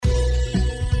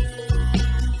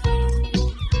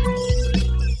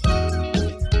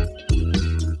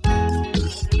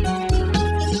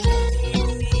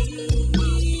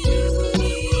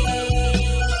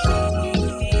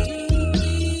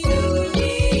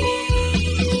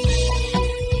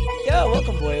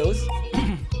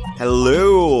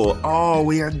Hello. Oh,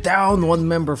 we are down one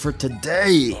member for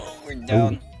today. We're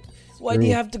down. Why do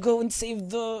you have to go and save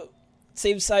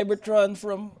Cybertron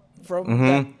from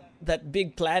that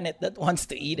big planet that wants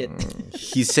to eat it?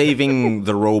 He's saving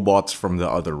the robots from the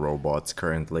other robots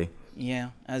currently. Yeah,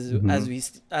 as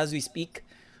we speak,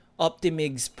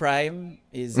 Optimig's Prime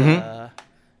is off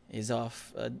is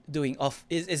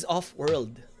off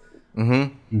world.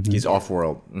 He's off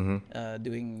world.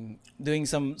 Doing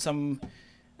some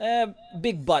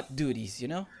big butt duties, you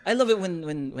know. I love it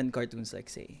when cartoons like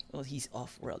say, "Oh, he's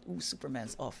off world. Ooh,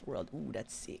 Superman's off world. Ooh,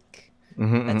 that's sick.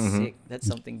 That's sick. That's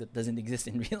something that doesn't exist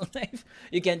in real life.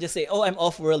 You can't just say, "Oh, I'm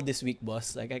off world this week,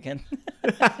 boss." Like I can.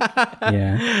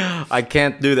 Yeah. I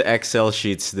can't do the Excel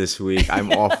sheets this week. I'm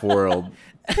off world.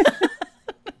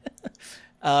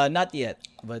 Not yet,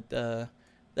 but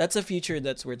that's a future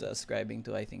that's worth ascribing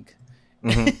to, I think.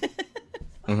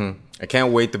 I can't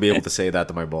wait to be able to say that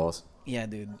to my boss. Yeah,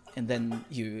 dude. And then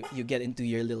you get into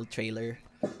your little trailer,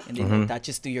 and it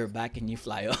attaches to your back, and you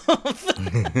fly off.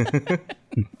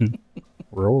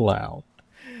 Roll out.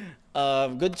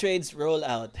 Good Trades roll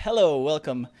out. Hello,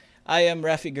 welcome. I am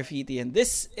Rafi Graffiti, and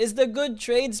this is the Good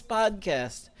Trades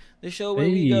podcast, the show where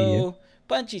we go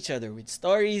punch each other with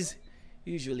stories,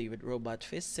 usually with robot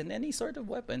fists and any sort of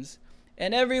weapons,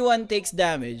 and everyone takes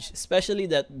damage, especially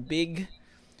that big,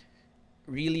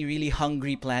 really, really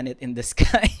hungry planet in the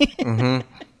sky.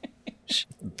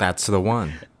 That's the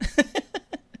one.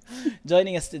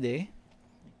 Joining us today,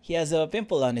 he has a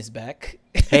pimple on his back.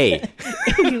 Hey,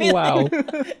 Wow.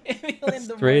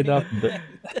 Straight up.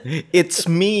 it's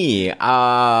me.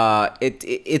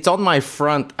 It's on my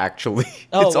front actually.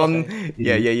 Oh, it's on. okay.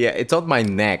 Yeah. It's on my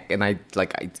neck, and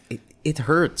it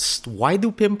hurts. Why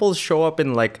do pimples show up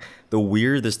in like the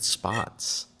weirdest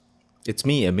spots? It's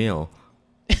me, Emil.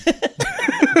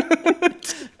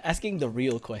 Asking the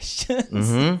real questions.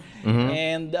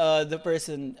 And the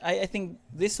person, I think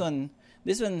this one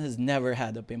has never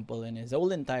had a pimple in his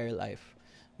whole entire life.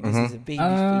 Because he's a baby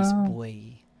face boy.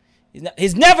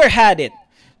 He's never had it.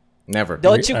 Never.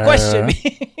 Don't you question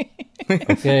me.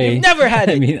 Okay. You've never had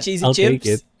it. I mean, Cheesy I'll chips.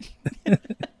 take it.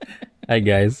 Hi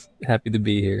guys, happy to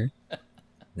be here.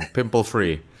 Pimple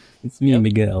free. It's me, Yep.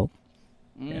 Miguel.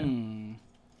 Yeah,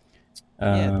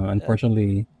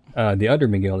 Unfortunately, the other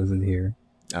Miguel isn't here.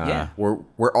 Yeah.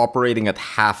 We're operating at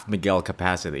half Miguel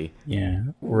capacity. Yeah,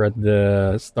 we're at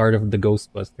the start of the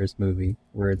Ghostbusters movie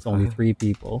where it's only 3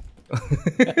 people.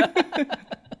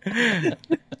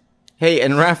 Hey,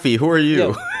 and Rafi, who are you?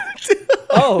 Yo.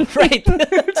 Oh, right.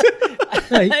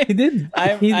 He did.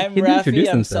 I'm he Rafi.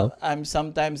 introduced himself. I'm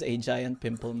sometimes a giant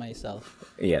pimple myself.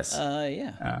 Yes.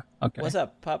 Yeah. Okay. What's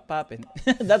up? Poppin'.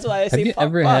 That's why I Have say you pop,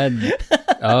 ever pop. had?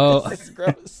 Oh, This is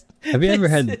gross. have you ever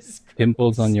had This is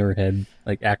pimples on your head,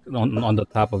 like on the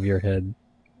top of your head?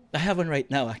 I have one right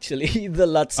now, actually. The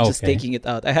lot's just Okay. taking it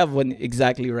out. I have one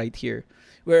exactly right here,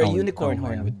 where a Oh, unicorn oh,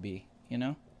 horn man. would be. You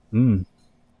know. Hmm.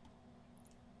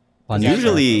 Fun Yeah. fact.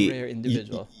 Usually, A rare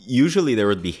individual. usually there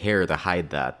would be hair to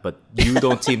hide that, but you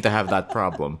don't seem to have that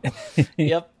problem.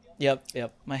 Yep.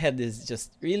 My head is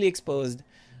just really exposed.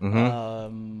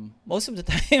 Most of the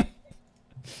time,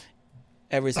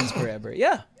 ever since forever.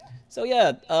 Yeah. So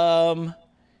yeah.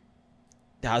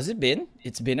 How's it been?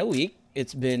 It's been a week.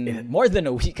 It's been more than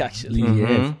a week, actually.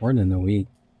 Yeah, it's more than a week.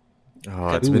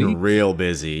 Oh, it's 2 been weeks? real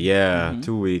busy. Yeah,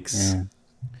 2 weeks. Yeah.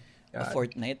 A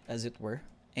fortnight, as it were.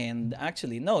 And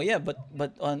actually, no, yeah, but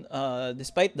on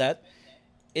despite that,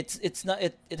 it's not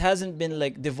it hasn't been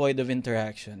like devoid of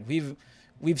interaction.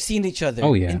 We've seen each other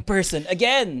Oh, yeah. in person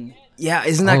again. Yeah,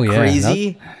 isn't that Oh, yeah,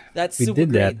 crazy? That's We super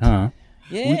did great. that, huh?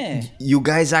 Yeah. You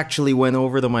guys actually went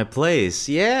over to my place.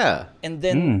 Yeah. And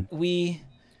then we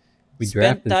We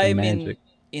spent drafted some time magic.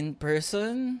 in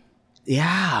person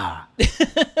Yeah.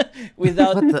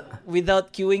 without What the-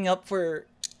 without queuing up for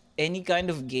any kind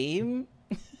of game.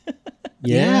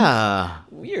 Yeah.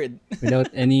 Weird. Without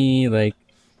any like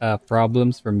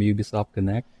problems from Ubisoft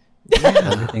Connect.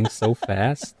 Everything's so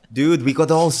fast. Dude, we could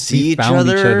all see We found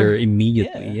each other other.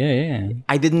 immediately. Yeah.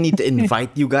 I didn't need to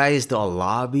invite you guys to a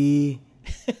lobby.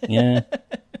 Yeah.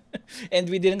 And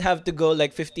we didn't have to go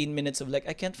like 15 minutes of like,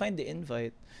 I can't find the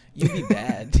invite. You'd be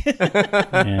bad.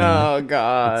 Yeah. Oh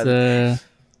god. It's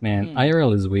man,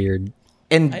 IRL is weird.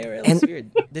 and IRL and is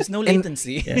weird. There's no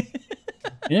latency.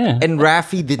 Yeah. and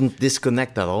Rafi didn't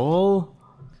disconnect at all.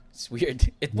 It's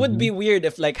weird. It would be weird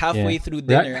if like halfway Yeah. through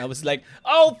dinner I was like,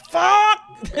 oh fuck!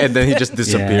 And then he just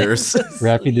disappears.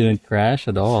 Rafi didn't crash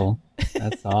at all.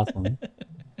 That's awesome.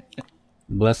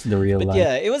 Bless the real But life.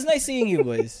 yeah, it was nice seeing you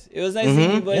boys. It was nice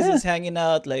seeing you boys Yeah. just hanging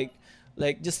out, like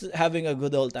like just having a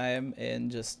good old time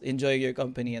and just enjoying your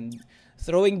company and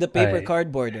throwing the paper I-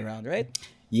 cardboard around, right?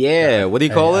 Yeah, what do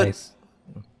you call it?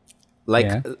 Like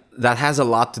Yeah. that has a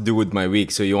lot to do with my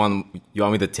week. So you want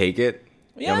me to take it?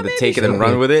 You Yeah, want me to maybe take it and sure.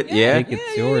 run with it? Yeah. Take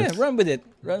It's yours. Run with it.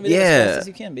 Run with it as Yeah. fast as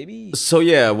you can, baby. So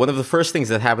yeah, one of the first things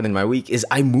that happened in my week is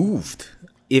I moved.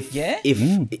 If Yeah?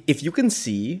 if you can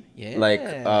see, like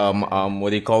Yeah. what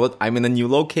do you call it? I'm in a new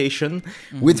location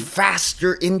with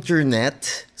faster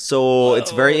internet, so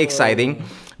it's very exciting.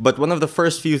 But one of the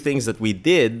first few things that we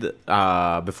did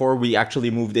before we actually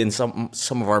moved in some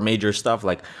of our major stuff,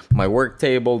 like my work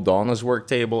table, Donna's work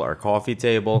table, our coffee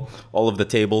table, all of the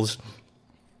tables.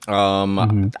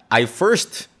 I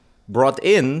first brought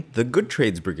in the Good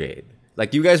Trades Brigade.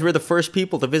 Like you guys were the first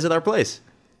people to visit our place.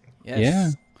 Yes. Yeah.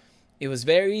 It was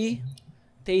very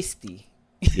tasty.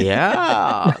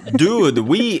 Yeah, dude,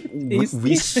 we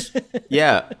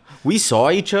saw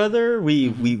each other.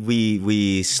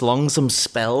 We slung some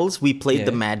spells. We played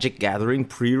the Yeah. Magic Gathering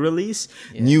pre-release,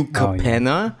 new Oh, yeah.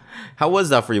 Capenna. How was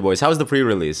that for you boys? How was the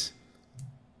pre-release?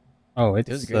 Oh, It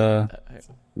was it's great.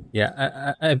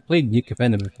 yeah. I played New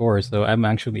Capenna before, so I'm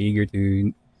actually eager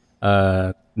to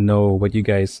know what you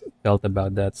guys felt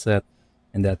about that set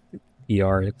and that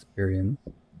PR experience.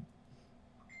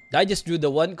 I just drew the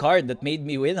one card that made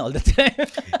me win all the time.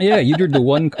 Yeah, you drew the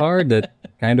one card that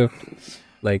kind of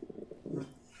like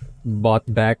bought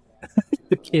back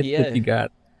the kit Yeah. that you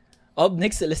got. Ob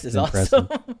Nixilis is Impressive.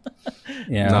 awesome.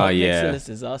 Yeah. No, Ob yeah. Nixilis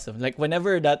is awesome. Like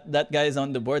whenever that guy is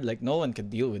on the board, like no one can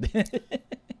deal with it.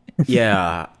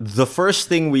 Yeah, the first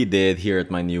thing we did here at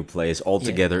my new place all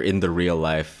together in the real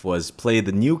life was play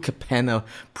the new Capenna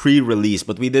pre-release,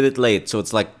 but we did it late, so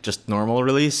it's like just normal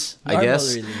release, I Normal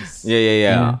guess. release.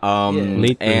 Yeah.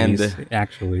 Late and release,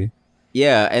 actually.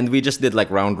 yeah, and we just did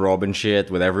like round robin shit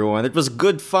with everyone. It was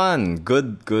good fun.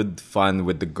 Good fun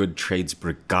with the Good Trades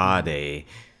Brigade.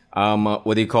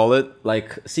 What do you call it?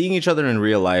 Like seeing each other in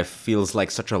real life feels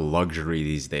like such a luxury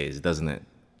these days, doesn't it?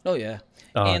 Oh yeah.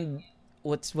 And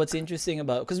what's interesting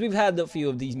about, because we've had a few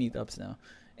of these meetups now,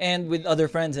 and with other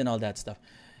friends and all that stuff.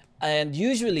 And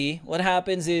usually, what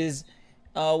happens is,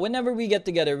 whenever we get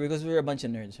together, because we're a bunch of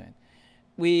nerds, right?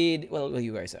 Well,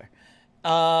 you guys are.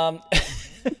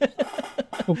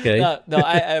 Okay. No,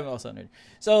 I'm also a nerd.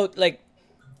 So like,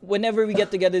 whenever we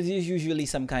get together, there's usually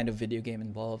some kind of video game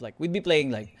involved. Like we'd be playing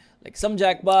like some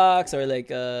Jackbox or like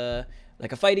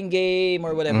a fighting game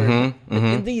or whatever. But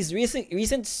in these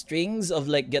recent strings of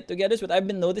like get-togethers, what I've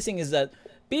been noticing is that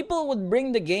people would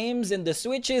bring the games and the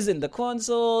Switches and the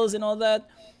consoles and all that,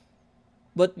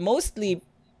 but mostly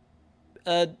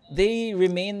they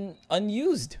remain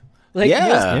unused. Like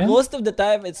Yeah. most of the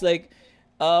time, it's like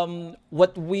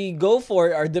what we go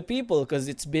for are the people, because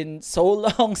it's been so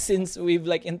long since we've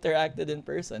like interacted in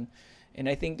person. And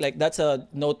I think like that's a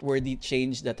noteworthy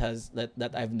change that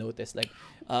I've noticed. Like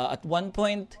at one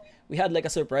point we had like a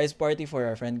surprise party for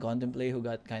our friend Contemplate, who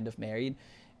got kind of married,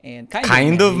 and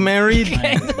Kind of married?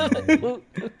 who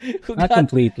Not got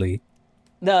completely.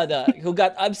 who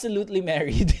got absolutely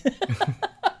married.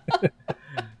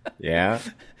 Yeah.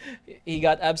 He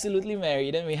got absolutely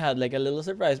married, and we had like a little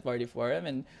surprise party for him.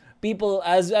 And people,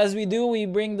 as we do, we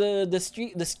bring the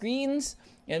screens,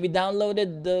 and we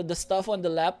downloaded the stuff on the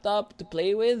laptop to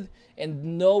play with,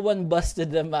 and no one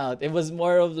busted them out. It was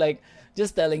more of like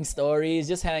just telling stories,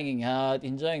 just hanging out,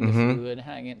 enjoying the food,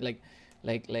 hanging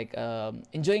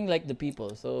enjoying like the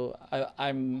people. So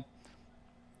I'm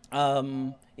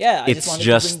I It's just wanted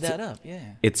just- to bring that up. Yeah.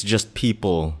 It's just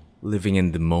people living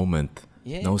in the moment.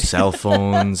 Yeah. No cell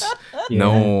phones,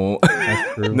 no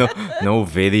That's true. no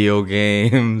video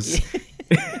games.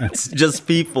 It's just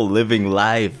people living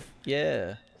life.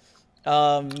 Yeah.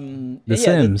 The yeah,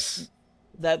 Sims.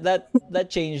 that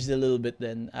changed a little bit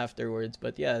then afterwards,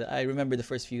 but yeah, I remember the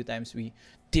first few times we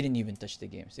didn't even touch the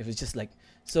games. It was just like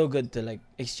so good to like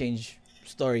exchange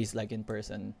stories like in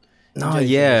person. No, enjoy each other's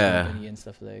yeah. company and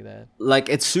stuff like that. Like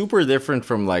it's super different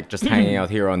from like just hanging out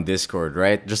here on Discord,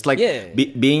 right? Just like Yeah.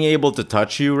 being able to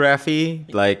touch you, Rafi.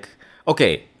 Like,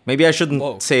 okay, maybe I shouldn't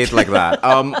Whoa. say it like that.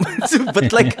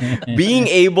 But like being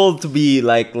able to be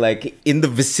like in the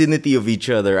vicinity of each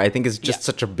other, I think is just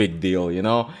such a big deal. You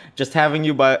know, just having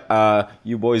you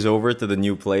boys over to the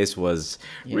new place was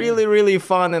really really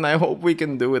fun, and I hope we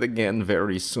can do it again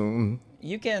very soon.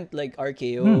 You can't like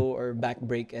RKO or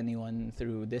backbreak anyone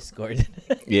through Discord.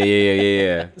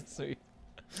 Yeah. So,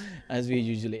 as we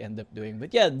usually end up doing. But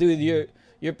yeah, dude,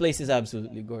 your place is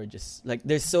absolutely gorgeous. Like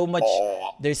there's so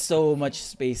much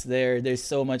space there. There's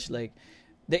so much like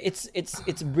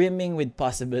it's brimming with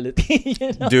possibility.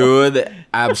 Dude,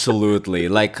 absolutely.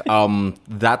 Like,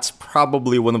 that's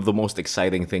probably one of the most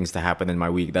exciting things to happen in my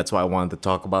week. That's why I wanted to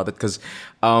talk about it. Because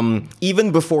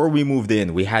even before we moved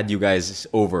in, we had you guys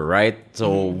over, right?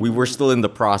 So we were still in the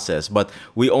process, but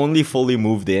we only fully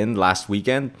moved in last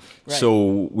weekend. Right.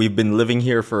 So we've been living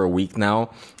here for a week now,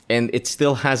 and it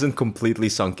still hasn't completely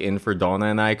sunk in for Donna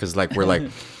and I, because like we're like,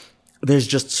 there's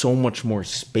just so much more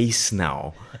space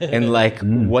now, and like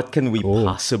what can we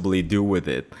possibly do with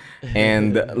it?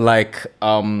 And like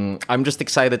I'm just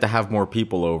excited to have more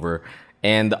people over.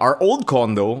 And our old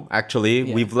condo, actually,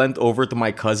 we've lent over to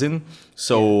my cousin,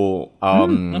 so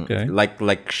okay.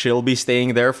 like she'll be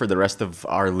staying there for the rest of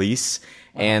our lease.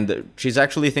 And she's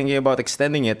actually thinking about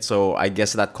extending it, so I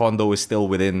guess that condo is still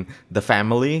within the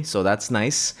family, so that's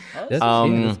nice.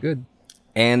 That's good.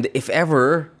 And if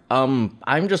ever,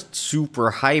 I'm just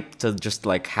super hyped to just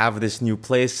like have this new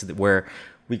place where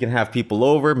we can have people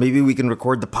over. Maybe we can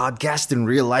record the podcast in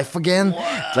real life again,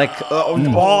 like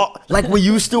like we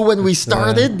used to when we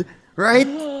started,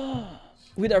 right?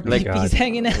 With our peepees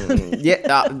hanging out.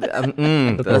 Yeah,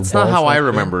 that's not how I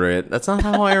remember it. That's not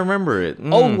how I remember it.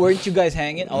 Oh, weren't you guys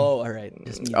hanging? Oh, all right.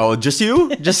 Just me. Oh, just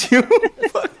you? Just you?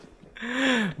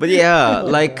 But yeah,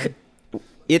 like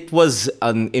it was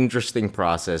an interesting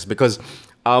process because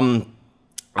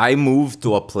I moved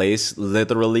to a place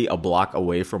literally a block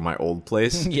away from my old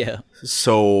place. Yeah.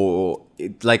 So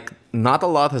like not a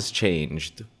lot has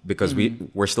changed because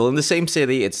we're still in the same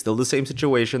city. It's still the same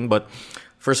situation, but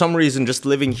for some reason, just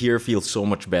living here feels so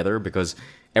much better because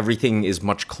everything is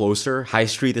much closer. High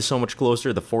Street is so much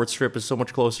closer. The 4th Strip is so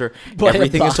much closer. By a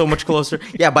Everything is so block. much closer.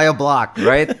 Yeah, by a block,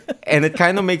 right? And it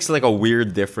kind of makes like a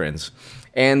weird difference.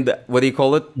 And what do you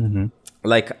call it?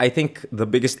 Like, I think the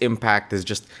biggest impact is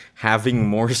just having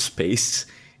more space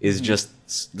is just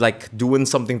like doing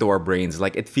something to our brains.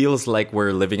 Like, it feels like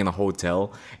we're living in a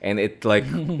hotel, and it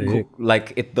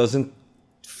like it doesn't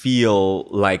feel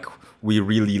like we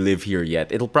really live here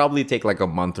yet. It'll probably take like a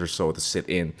month or so to sit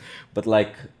in. But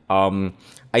like,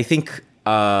 I think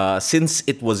since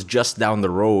it was just down the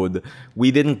road, we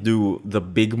didn't do the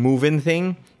big move-in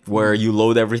thing where you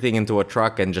load everything into a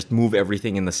truck and just move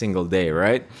everything in a single day,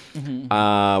 right?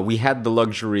 We had the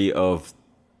luxury of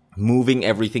moving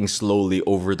everything slowly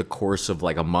over the course of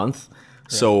like a month.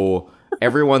 Right. So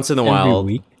every once in a while,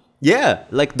 week? Yeah,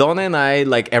 like Donna and I,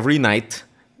 like every night,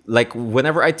 like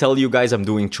whenever I tell you guys I'm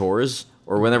doing chores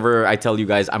or whenever I tell you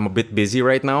guys I'm a bit busy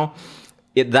right now,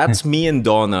 that's me and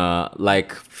Donna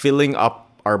like filling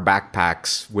up our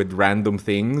backpacks with random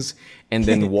things and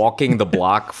then walking the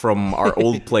block from our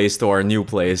old place to our new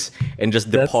place and just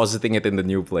depositing it in the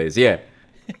new place. Yeah.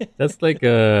 That's like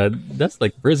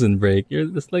Prison Break.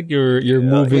 That's like you're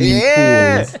moving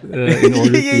Yeah. tools in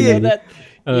order You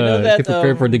know that to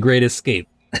prepare for the Great Escape.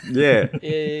 Yeah.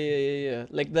 Yeah.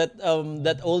 Like that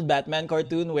old Batman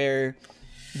cartoon where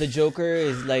the Joker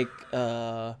is like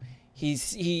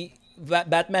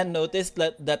Batman noticed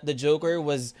that the Joker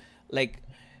was like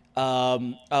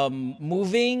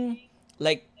moving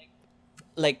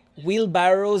like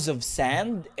wheelbarrows of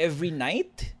sand every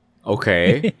night.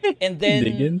 Okay. And then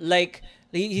Digging. like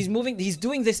he's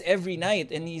doing this every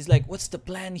night, and he's like, what's the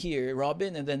plan here,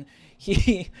 Robin? And then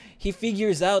he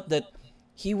figures out that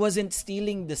he wasn't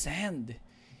stealing the sand.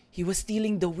 He was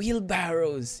stealing the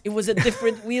wheelbarrows. It was a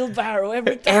different wheelbarrow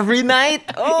every time. Every night?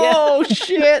 Oh,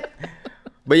 shit.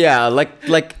 But yeah,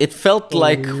 like it felt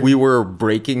like we were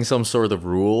breaking some sort of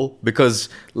rule because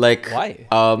like Why?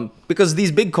 Because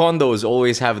these big condos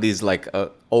always have these like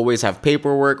always have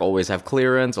paperwork, always have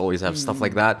clearance, always have stuff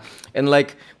like that. And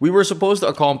like we were supposed to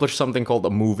accomplish something called a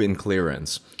move-in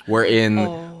clearance, wherein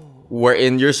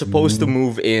you're supposed to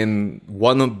move in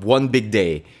one big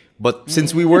day. But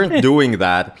since we weren't doing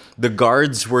that, the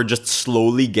guards were just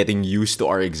slowly getting used to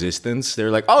our existence.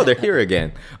 They're like, oh, they're here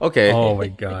again. Okay. Oh my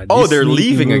god. Oh, These they're sneaky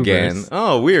leaving movers. again.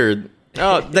 Oh, weird.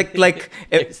 Oh,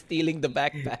 They're stealing the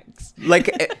backpacks.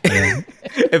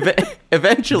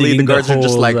 Eventually the Digging guards are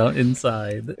just holes like, out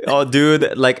inside. oh,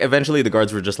 dude. Like eventually the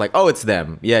guards were just like, oh, it's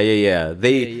them. Yeah.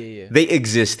 They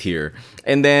exist here.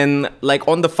 And then like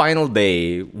on the final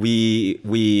day,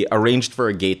 we arranged for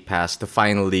a gate pass to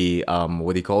finally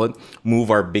move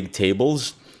our big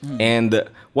tables. And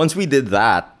once we did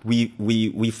that,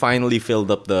 we finally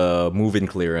filled up the move-in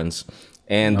clearance.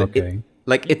 And Okay.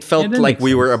 it felt Yeah, that like makes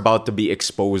we were sense. about to be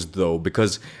exposed though,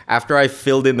 because after I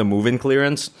filled in the move-in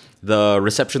clearance, the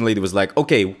reception lady was like,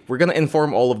 okay, we're gonna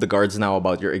inform all of the guards now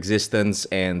about your existence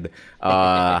and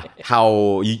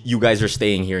how you guys are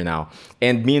staying here now.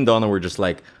 And me and Donna were just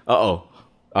like,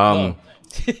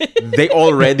 they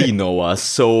already know us,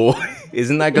 so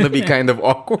isn't that gonna be kind of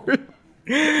awkward?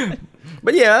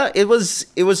 But yeah, it was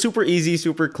super easy,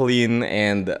 super clean,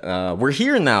 and we're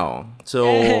here now. So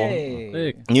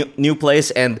Hey. Sick. new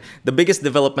place, and the biggest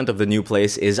development of the new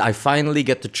place is I finally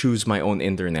get to choose my own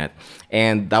internet,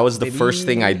 and that was the first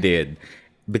thing I did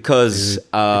because It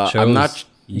I'm not. shows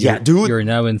Yeah, dude. You're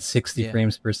now in 60 Yeah.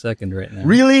 frames per second right now.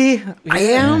 Really? I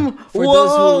am. For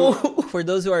Whoa.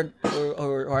 those who aren't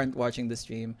or aren't watching the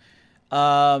stream,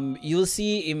 you'll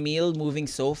see Emil moving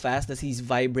so fast that he's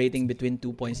vibrating between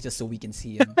 2 points just so we can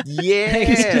see him.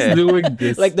 He's just Yeah. doing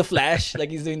this. Like the Flash, like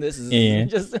he's doing this Yeah.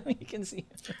 just so you can see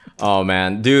him. Oh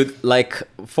man, dude, like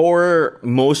for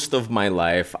most of my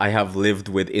life, I have lived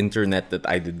with internet that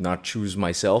I did not choose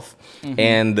myself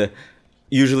and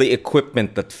usually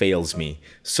equipment that fails me.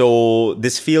 So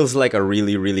this feels like a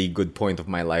really, really good point of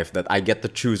my life that I get to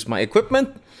choose my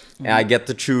equipment, and I get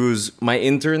to choose my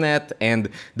internet, and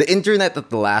the internet at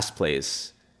the last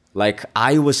place, like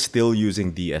I was still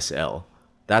using DSL.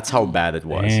 That's how bad it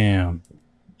was. Damn.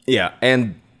 Yeah,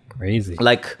 and Crazy.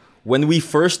 like when we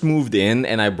first moved in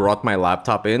and I brought my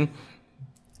laptop in,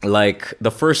 like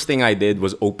the first thing I did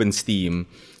was open Steam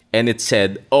and it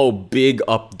said, "Oh, big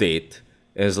update."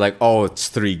 And it's like, "Oh, it's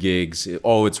 3 gigs.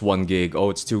 Oh, it's 1 gig. Oh,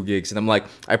 it's 2 gigs." And I'm like,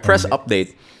 I press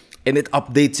update and it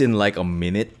updates in like a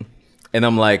minute. And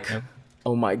I'm like,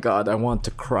 "Oh my God, I want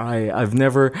to cry.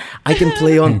 I can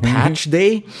play on patch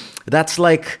day." That's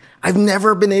like, I've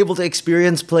never been able to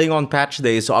experience playing on patch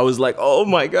day. So I was like, "Oh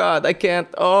my God, I can't."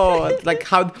 Oh, like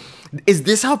how is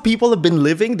this how people have been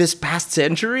living this past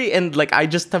century? And like I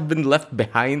just have been left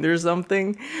behind or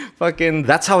something. Fucking,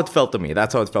 that's how it felt to me.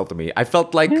 That's how it felt to me. I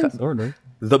felt like Sort of.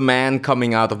 the man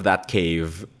coming out of that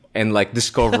cave and like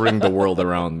discovering the world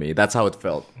around me. That's how it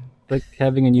felt. Like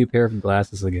having a new pair of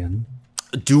glasses again.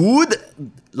 Dude,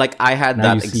 like I had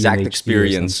Now you that see exact in HD or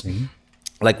experience. something.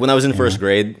 Like when I was in first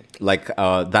grade, like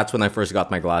that's when I first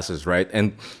got my glasses, right?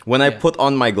 And when I put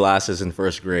on my glasses in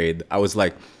first grade, I was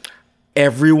like,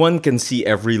 everyone can see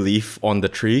every leaf on the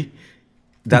tree.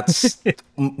 That's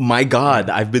my God,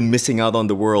 I've been missing out on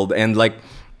the world. And like,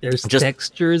 There's Just-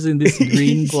 textures in this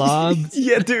green blob.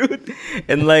 yeah, dude.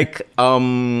 And like,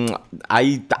 I'm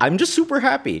just super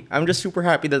happy. I'm just super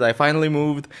happy that I finally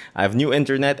moved. I have new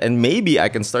internet, and maybe I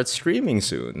can start streaming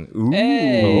soon. Ooh.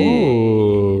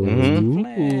 Oh.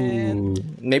 Plan.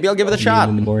 Maybe I'll give it a In shot.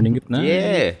 the morning at night.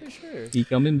 Yeah. He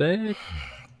coming back.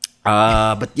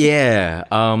 But yeah,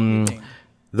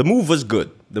 the move was good.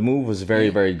 The move was very,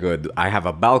 very good. I have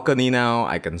a balcony now.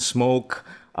 I can smoke.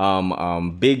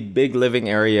 Big living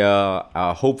area.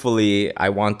 Hopefully, I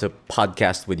want to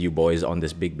podcast with you boys on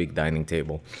this big dining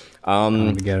table.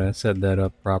 We gotta set that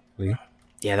up properly.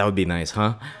 Yeah, that would be nice,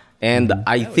 huh? And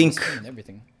I think And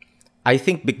everything.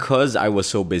 because I was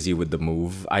so busy with the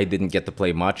move, I didn't get to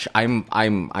play much.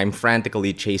 I'm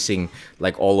frantically chasing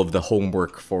like all of the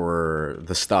homework for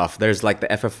the stuff. There's like the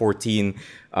FF14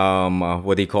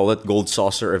 what do you call it? Gold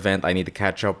Saucer event I need to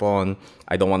catch up on.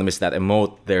 I don't want to miss that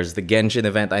emote. There's the Genshin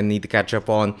event I need to catch up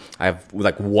on. I have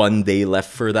like 1 day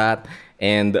left for that.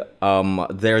 And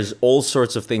there's all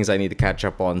sorts of things I need to catch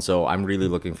up on, so I'm really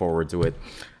looking forward to it.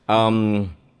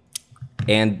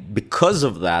 And because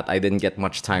of that, I didn't get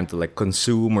much time to like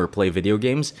consume or play video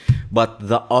games. But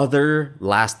the other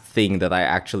last thing that I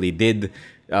actually did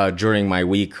during my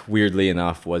week, weirdly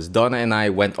enough, was Donna and I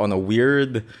went on a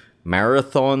weird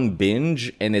marathon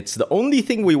binge, and it's the only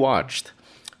thing we watched.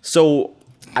 So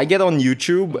I get on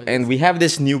YouTube, and we have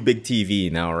this new big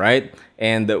TV now, right?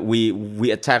 And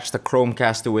we attach the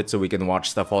Chromecast to it so we can watch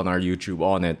stuff on our YouTube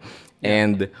on it.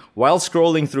 And while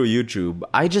scrolling through YouTube,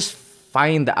 I just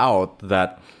find out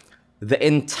that the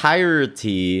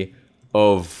entirety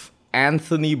of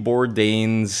Anthony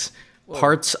Bourdain's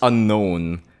Parts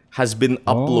Unknown has been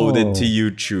uploaded to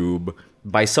YouTube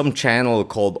by some channel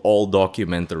called All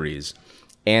Documentaries.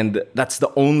 And that's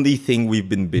the only thing we've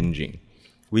been binging.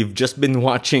 We've just been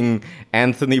watching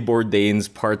Anthony Bourdain's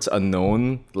Parts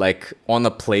Unknown, like on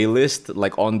a playlist,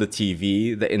 like on the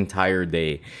TV the entire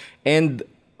day. And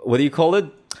what do you call it?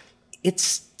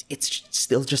 It's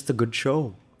still just a good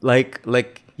show. Like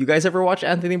you guys ever watch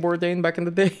Anthony Bourdain back in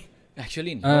the day?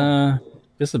 Actually, no.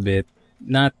 Just a bit.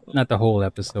 Not the whole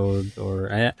episode,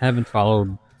 or I haven't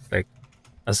followed like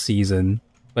a season,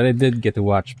 but I did get to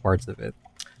watch parts of it.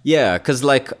 Yeah, cause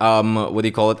like what do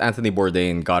you call it? Anthony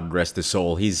Bourdain, God rest his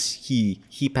soul.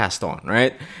 He passed on,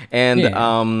 right?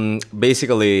 And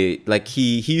basically, like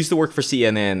he used to work for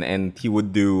CNN, and he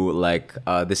would do like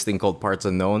this thing called Parts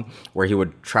Unknown, where he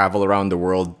would travel around the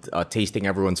world tasting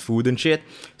everyone's food and shit.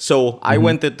 So I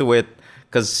went into it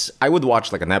because I would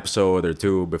watch like an episode or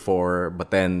two before, but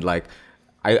then like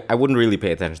I wouldn't really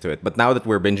pay attention to it. But now that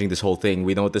we're binging this whole thing,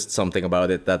 we noticed something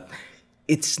about it that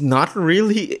it's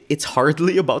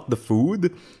hardly about the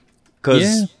food.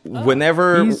 Because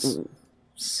whenever...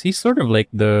 He's sort of like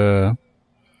the...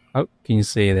 How can you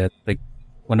say that? Like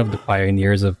one of the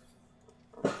pioneers of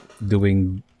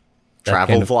doing that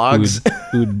travel kind of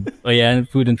vlogs.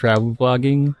 Food and travel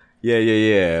vlogging.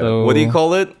 Yeah. So- What do you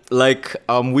call it? Like,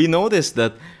 we noticed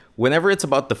that whenever it's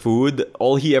about the food,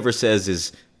 all he ever says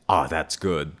is, "Oh, that's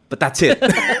good." But that's it.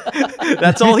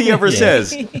 That's all he ever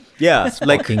says. Yeah,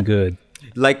 like, Fucking good.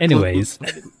 like. Anyways,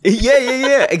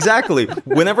 Yeah. Exactly.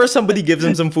 Whenever somebody gives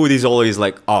him some food, he's always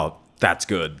like, "Oh, that's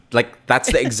good." Like,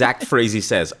 that's the exact phrase he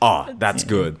says. "Oh, that's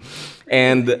good."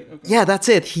 And yeah, that's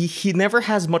it. He never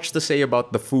has much to say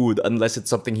about the food unless it's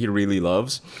something he really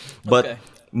loves. But Okay.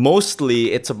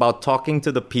 mostly it's about talking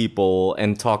to the people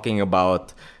and talking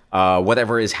about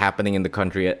whatever is happening in the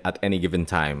country at any given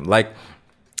time. Like,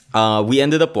 we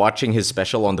ended up watching his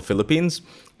special on the Philippines,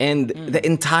 and the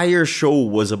entire show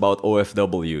was about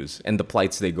OFWs and the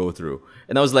plights they go through.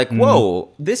 And I was like, whoa,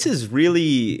 this is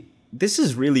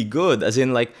really good. As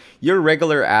in, like, your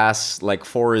regular ass, like,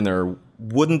 foreigner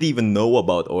wouldn't even know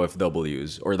about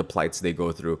OFWs or the plights they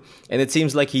go through. And it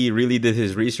seems like he really did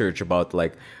his research about,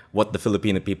 like, what the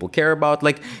Filipino people care about.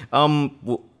 Like,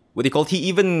 what do you call it? He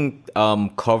even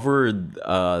covered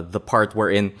the part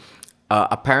wherein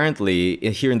apparently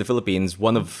here in the Philippines,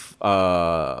 one of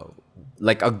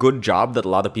like a good job that a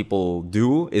lot of people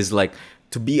do is like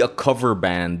to be a cover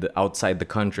band outside the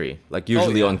country, like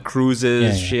usually yeah. on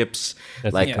cruises, Yeah. ships,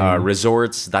 That's like the thing.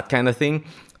 resorts, that kind of thing.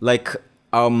 Like,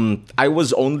 I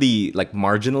was only like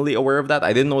marginally aware of that.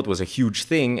 I didn't know it was a huge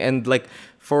thing, and like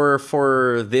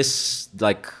for this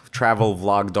like travel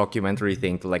vlog documentary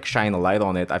thing to like shine a light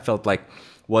on it, I felt like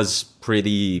was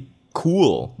pretty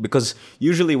cool, because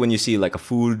usually when you see like a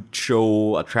food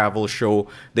show, a travel show,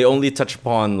 they only touch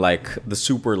upon like the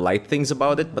super light things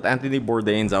about it. But Anthony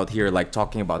Bourdain's out here like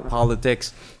talking about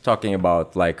politics, talking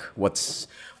about like what's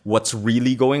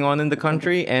really going on in the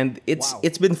country, and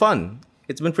it's been fun.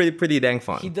 It's been pretty dang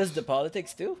fun. He does the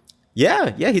politics too.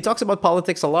 Yeah, he talks about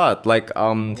politics a lot. Like,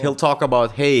 he'll talk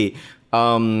about, hey,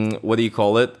 what do you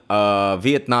call it?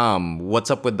 Vietnam.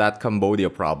 What's up with that Cambodia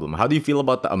problem? How do you feel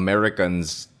about the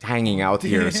Americans hanging out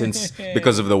here since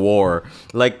because of the war?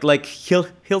 Like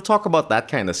he'll talk about that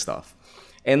kind of stuff.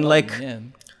 And like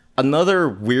Man. another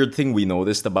weird thing we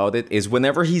noticed about it is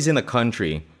whenever he's in a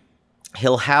country,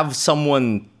 he'll have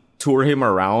someone tour him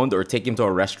around or take him to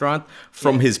a restaurant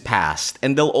from his past,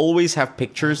 and they'll always have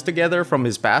pictures together from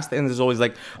his past, and there's always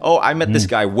like, oh, I met this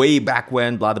guy way back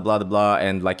when, blah blah blah blah,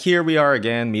 and like here we are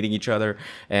again meeting each other,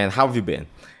 and how have you been?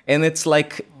 And it's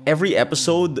like every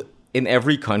episode in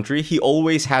every country, he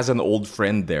always has an old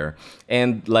friend there.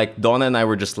 And like Donna and I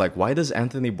were just like, why does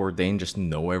Anthony Bourdain just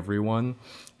know everyone?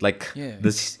 Like, Yeah.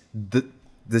 does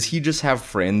he just have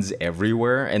friends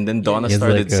everywhere? And then Donna He's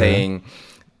started like a- saying,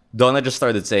 Donna just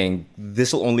started saying,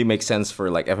 this will only make sense for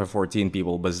like FF14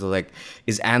 people, but it's like,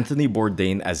 is Anthony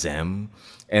Bourdain Azem?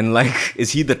 And like,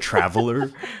 is he the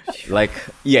traveler? Like,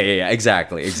 yeah,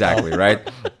 exactly, right?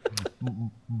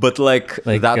 But like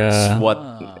that's what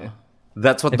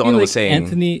I Donna feel was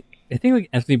saying. I think like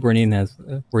Anthony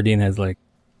Bourdain has like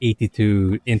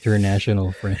 82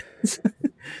 international friends. So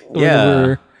Yeah.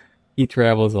 whenever he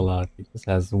travels a lot, he just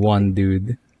has one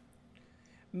dude.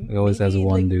 He always has Maybe,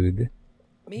 one like, dude.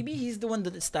 Maybe he's the one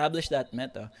that established that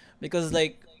meta, because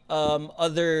like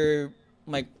other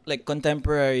like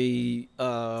contemporary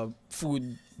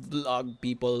food vlog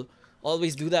people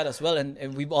always do that as well, and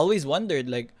we've always wondered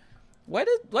like why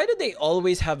do they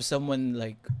always have someone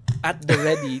like at the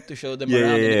ready to show them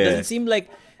around? And it Yeah. doesn't seem like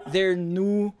they're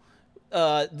new.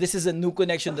 This is a new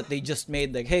connection that they just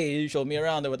made. Like, hey, show me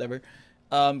around or whatever.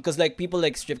 Because like people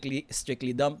like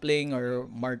Strictly Dumpling or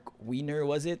Mark Wiener,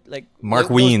 was it like Mark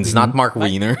those Wiens, people- not Mark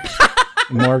Wiener.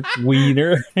 Mark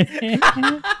Wiener. He just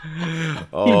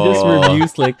Oh,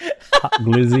 reviews like hot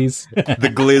glizzies. the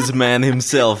Gliz man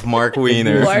himself, Mark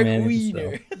Wiener. Mark Man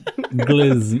Wiener.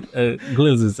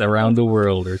 Glizzes around the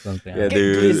world or something. Yeah, Get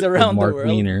dude. Gliz around Mark the world.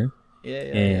 Wiener. Yeah.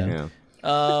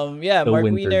 Yeah. The Mark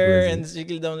winter Wiener blizzard. and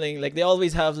Strictly Dumpling, like they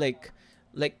always have like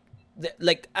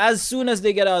as soon as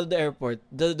they get out of the airport,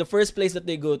 the first place that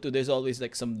they go to, there's always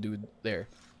like some dude there,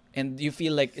 and you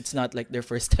feel like it's not like their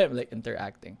first time like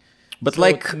interacting. But So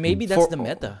like maybe that's for- the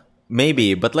meta.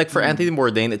 Maybe, but like for Anthony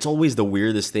Bourdain, it's always the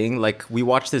weirdest thing. Like we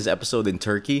watched this episode in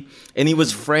Turkey, and he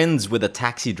was friends with a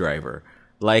taxi driver.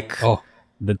 Like, Oh,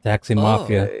 the taxi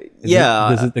mafia. yeah.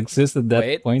 Does it exist at that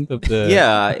Wait. point of the?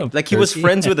 yeah, of like he was Turkey?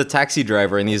 friends with a taxi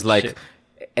driver, and he's like,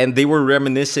 and they were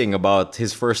reminiscing about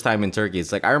his first time in Turkey.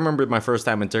 It's like, I remember my first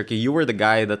time in Turkey. You were the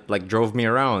guy that like drove me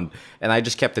around, and I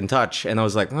just kept in touch. And I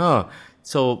was like, oh,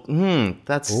 so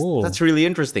Cool. that's really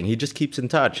interesting. He just keeps in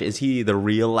touch. Is he the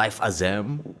real life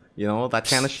Azem? You know, that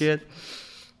kind of shit.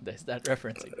 There's that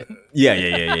reference again.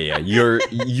 Yeah.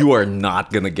 You are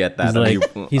not gonna get that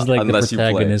He's like the unless you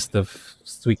play. protagonist of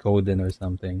Suikoden or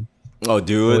something. Oh,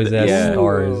 dude, Always has yeah.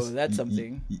 stars. Ooh, that's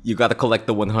something. You got to collect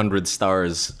the 100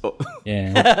 stars.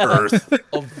 Yeah. Earth.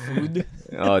 Of food.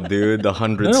 Oh, dude, the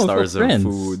 100 No, for stars of friends.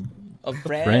 food. Of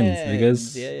friends. Friends,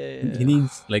 because Yeah. he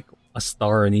needs like a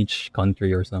star in each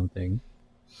country or something.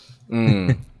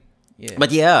 Mm. Yeah.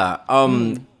 But yeah,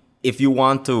 if you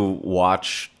want to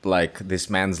watch like this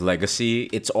man's legacy,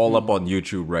 it's all up on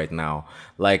YouTube right now.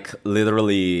 Like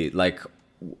literally, like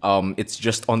it's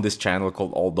just on this channel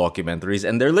called All Documentaries,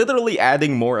 and they're literally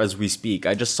adding more as we speak.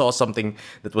 I just saw something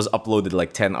that was uploaded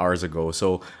like 10 hours ago,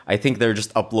 so I think they're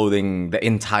just uploading the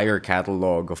entire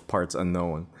catalog of Parts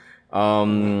Unknown.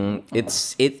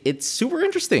 It's super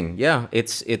interesting. Yeah,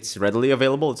 it's readily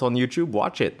available. It's on YouTube.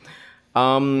 Watch it.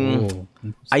 Oh,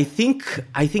 I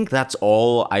think that's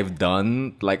all I've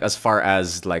done, like as far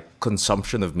as like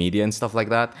consumption of media and stuff like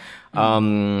that.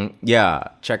 Yeah,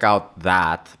 check out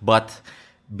that. But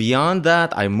beyond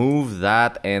that, I moved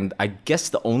that, and I guess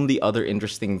the only other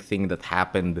interesting thing that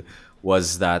happened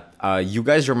was that you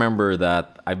guys remember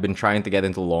that I've been trying to get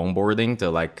into longboarding to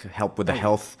like help with the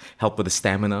health, help with the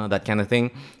stamina, that kind of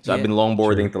thing. So I've Yeah, been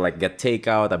longboarding to like get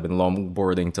takeout. I've been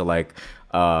longboarding to like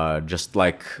just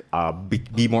like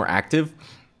be more active.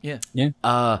 Yeah. yeah.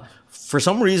 For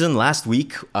some reason, last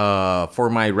week, for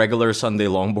my regular Sunday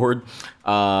longboard,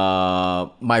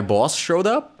 my boss showed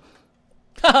up.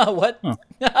 What?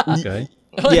 Okay.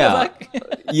 Oh, Yeah, you're back?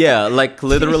 yeah, like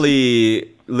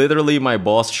literally, my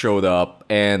boss showed up,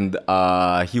 and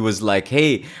he was like,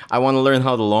 "Hey, I want to learn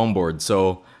how to longboard."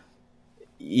 So,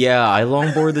 yeah, I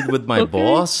longboarded with my Okay.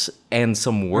 boss and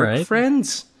some work Alright.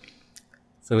 friends.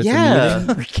 So it's Yeah.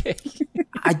 a meeting. Okay.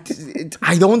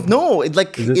 I don't know. It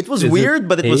was is it weird,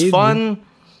 but it was paid? fun.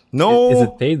 No, Is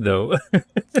it paid though?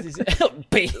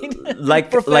 Paid.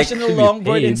 like Professional Could be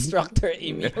longboard paid. instructor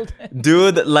emailed.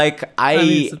 dude, like I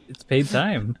mean, it's paid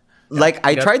time. I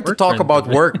got tried to work talk friends about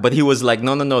with it. work, but he was like,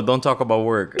 no, don't talk about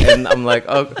work. And I'm like,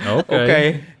 oh,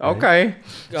 Okay. okay.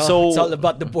 Oh, So it's all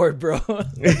about the board, bro.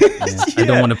 Yeah. I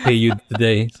don't want to pay you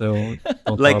today, so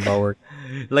don't Like- talk about work.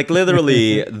 like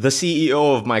literally the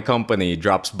CEO of my company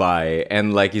drops by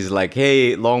and like he's like,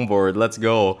 hey, longboard, let's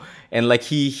go. And like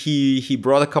he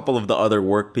brought a couple of the other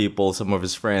work people, some of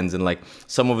his friends, and like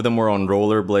some of them were on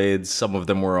rollerblades, some of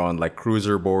them were on like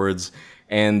cruiser boards,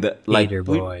 and like Hater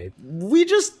boy. we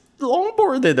just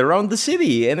longboarded around the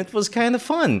city, and it was kind of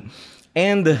fun.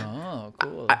 And Oh,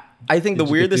 cool. I think the Did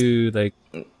you weirdest get to, like,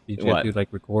 did you What? get to like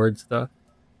record stuff?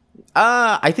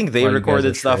 I think they While you guys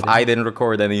recorded are stuff. shredding? I didn't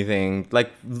record anything.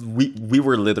 Like we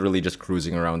were literally just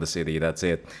cruising around the city. That's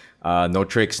it. No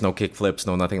tricks, no kick flips,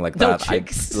 no nothing like No that.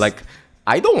 tricks.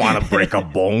 I don't want to break a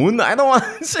bone. I don't want.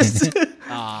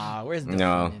 Where's the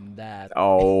No. fun in that?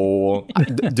 Oh,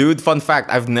 dude. Fun fact: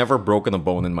 I've never broken a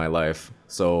bone in my life.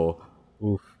 So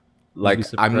Oof. like,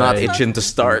 be I'm not surprised. itching to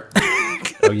start.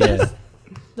 Oh yeah.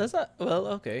 That's not well.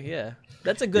 Okay, yeah,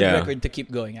 that's a good Yeah. record to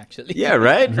keep going. Actually, yeah,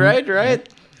 right.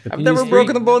 I've you never streak.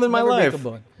 broken a bone in my Never break life. a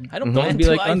bone. I don't Don't plan be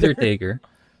to like either. Undertaker.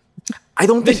 I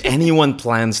don't think anyone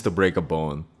plans to break a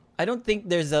bone. I don't think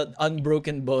there's an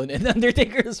unbroken bone in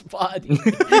Undertaker's body.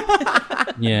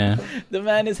 Yeah. The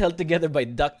man is held together by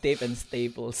duct tape and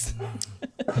staples.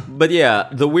 But yeah,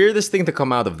 the weirdest thing to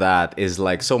come out of that is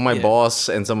like, so my Yeah. boss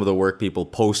and some of the work people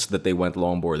post that they went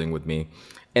longboarding with me,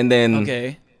 and then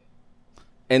Okay.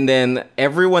 and then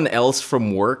everyone else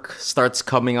from work starts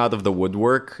coming out of the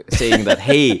woodwork saying that,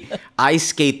 hey, I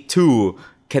skate too.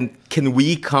 Can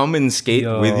we come and skate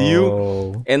with you?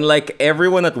 Yo. And like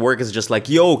everyone at work is just like,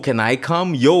 yo, can I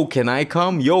come? Yo, can I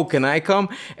come? Yo, can I come?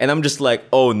 And I'm just like,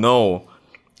 oh no.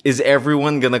 Is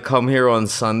everyone gonna come here on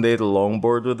Sunday to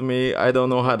longboard with me? I don't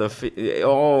know how to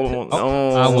oh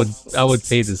no. I would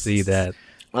pay to see that.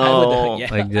 I would, Oh.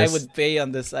 yeah, like I just- would pay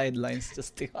on the sidelines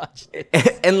just to watch it.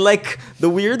 And like the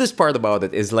weirdest part about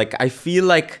it is like I feel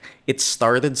like it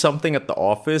started something at the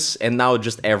office, and now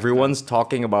just everyone's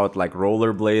talking about like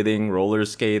rollerblading, roller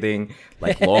skating,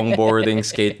 like longboarding,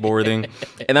 skateboarding,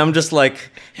 and I'm just like,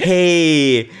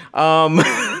 hey,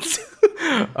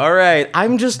 all right,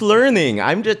 I'm just learning.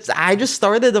 I just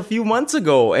started a few months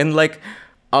ago, and like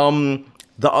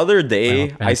the other day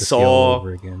Final I Fantasy all saw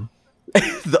over again.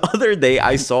 the other day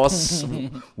I saw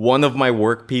one of my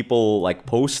work people like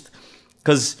post,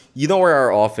 because you know where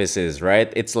our office is,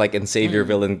 right? It's like in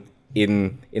Saviorville, and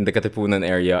in the Katipunan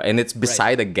area, and it's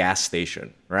beside a gas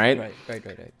station, right?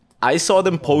 Right. I saw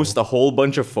them post a whole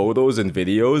bunch of photos and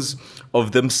videos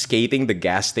of them skating the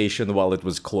gas station while it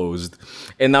was closed.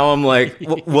 And now I'm like,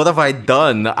 what have I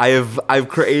done? I've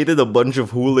created a bunch of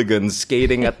hooligans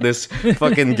skating at this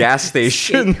fucking gas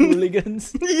station.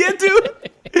 Hooligans. Yeah,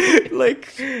 dude.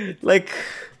 like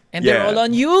And they're all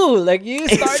on you. Like, you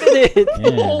started it.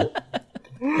 Yeah.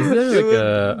 Is there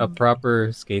like a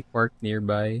proper skate park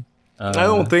nearby? I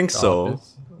don't think the so.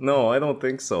 office? No, I don't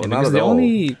think so. Yeah, Not because at the all.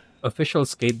 only official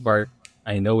skate park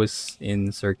I know is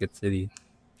in Circuit City.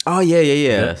 Oh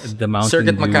yeah. The Mountain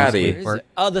Circuit View Makati. skate Where is park. it?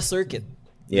 Oh, the circuit.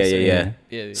 Yeah.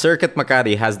 Yeah. Circuit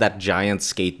Makati has that giant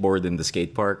skateboard in the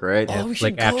skate park, right? Oh, we should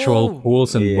Like actual go.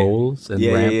 pools and Yeah. bowls and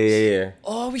Yeah, ramps. yeah.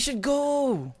 Oh, we should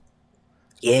go.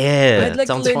 Yeah, I'd like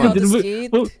to sounds learn fun. how to Then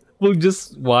skate. we'll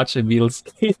just watch Emil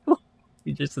skate.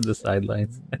 He's just on the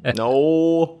sidelines.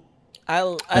 No.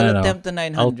 I'll I don't know. attempt the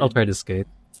 900. I'll try to skate.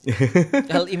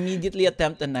 I'll immediately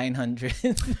attempt the 900.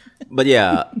 But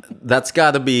yeah, that's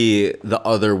gotta be the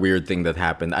other weird thing that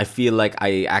happened. I feel like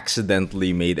I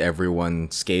accidentally made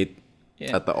everyone skate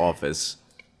Yeah. at the office.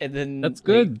 And then That's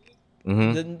good.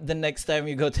 The next time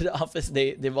you go to the office,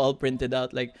 they've all printed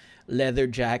out like leather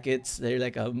jackets. They're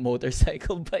like a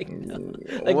motorcycle bike now.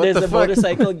 Like What there's the a fuck?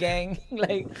 motorcycle gang.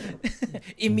 Like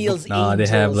Emil's Nah, they Angels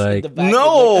have, in like- the back.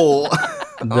 No.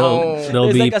 They'll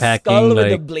There's be like a skull packing with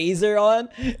a like blazer on,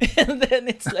 and then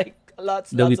it's like lots.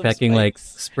 they'll be of packing like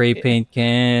spikes. spray paint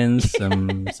cans,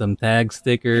 some tag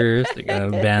stickers. They're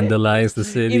gonna vandalize the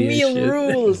city. and Emil shit.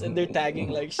 rules, and they're tagging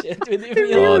like shit with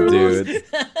Emil Oh, rules. dude.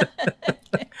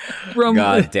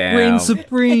 God damn. Reign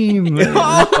supreme.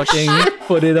 Fucking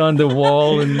put it on the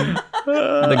wall in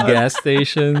the gas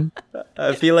station.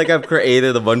 I feel like I've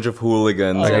created a bunch of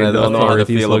hooligans and I The don't know how to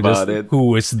authorities feel will about just, it.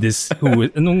 Who is this? Who is?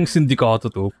 Anong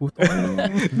sindikato to? Puto.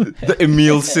 The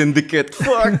Emil Syndicate.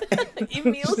 Fuck.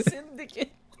 Emil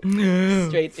Syndicate.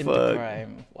 Straight into Fuck.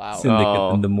 crime. Wow. Syndicate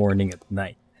Oh. in the morning at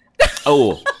night.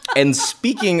 Oh, and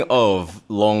speaking of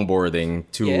longboarding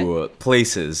to Yeah.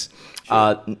 places,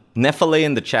 Nefale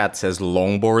in the chat says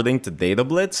longboarding to Data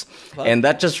Blitz. Fuck. And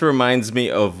that just reminds me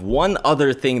of one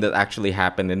other thing that actually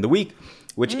happened in the week,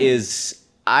 which is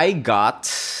I got,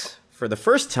 for the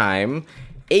first time,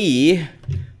 a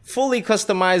fully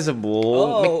customizable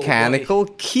Oh, mechanical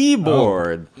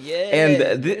keyboard. Yeah,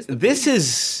 And there's the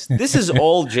this is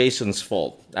all Jason's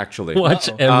fault, actually. Watch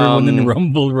everyone in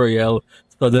Rumble Royale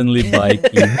suddenly buy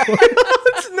keyboard.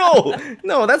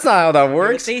 No, that's not how that You're a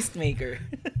works. tastemaker.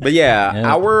 But yeah,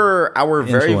 Yeah. our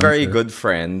very Influencer. good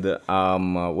friend,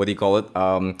 what do you call it?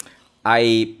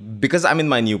 Because I'm in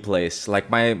my new place, like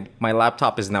my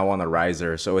laptop is now on a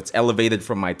riser, so it's elevated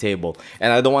from my table,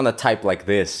 and I don't want to type like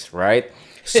this, right? Oh,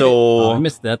 I So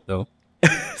missed that though.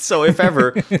 so if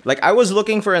ever, like I was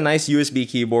looking for a nice USB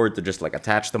keyboard to just like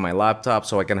attach to my laptop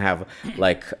so I can have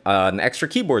like an extra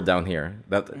keyboard down here.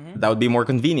 That would be more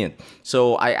convenient.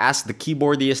 So I asked the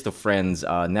keyboardiest of friends,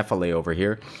 Nefale over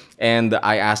here, and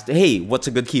I asked, hey, what's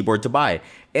a good keyboard to buy?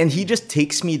 And he just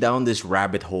takes me down this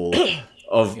rabbit hole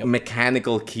of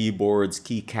mechanical keyboards,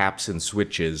 keycaps, and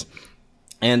switches.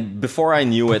 And before I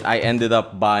knew it, I ended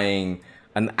up buying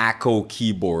an Acco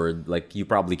keyboard. Like you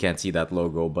probably can't see that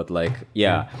logo, but like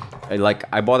yeah,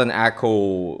 I bought an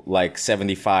Acco like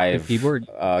 75 keyboard?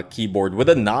 keyboard with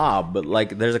a knob. But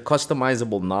like there's a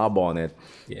customizable knob on it,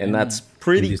 and that's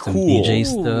pretty Give you some cool. DJ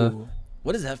stuff. Ooh.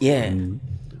 What is that for? Yeah. You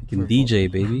can DJ,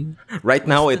 baby. Right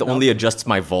now, it only adjusts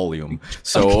my volume.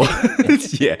 So,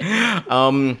 yeah.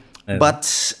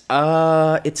 But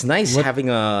it's nice having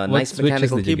a what nice switches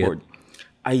mechanical did you get? keyboard.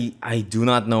 I do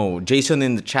not know. Jason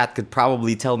in the chat could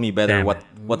probably tell me better Damn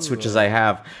what switches I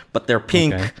have. But they're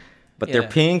pink. Okay. But they're Yeah.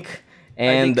 pink. Are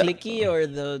And they clicky or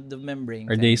the membrane?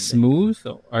 Are they kind? smooth?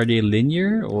 Are they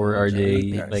linear? Or are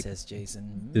they There, like? says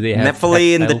Jason. Do they have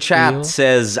Nefale in the tactile chat feel?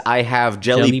 says I have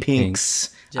jelly, Jelly pinks.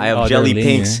 pinks. I have Oh, jelly they're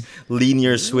pinks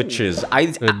linear switches. So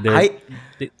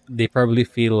they probably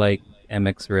feel like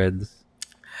MX Reds.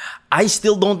 I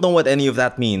still don't know what any of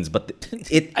that means, but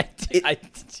it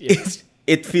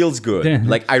it feels good. Yeah.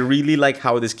 Like I really like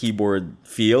how this keyboard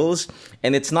feels,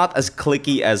 and it's not as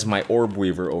clicky as my Orb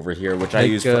Weaver over here, which I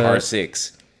Like, use for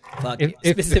R6. Fuck, If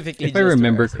specifically. if I just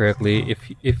remember for us. correctly,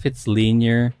 if it's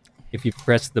linear, if you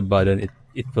press the button,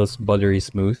 it feels buttery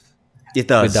smooth It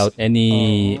does. without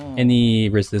any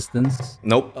resistance.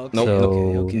 Nope. Okay, Nope. So,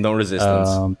 okay. No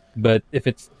resistance. But if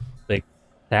it's like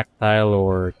tactile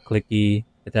or clicky,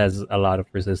 it has a lot of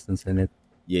resistance in it,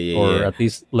 yeah. or at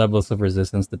least levels of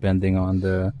resistance depending on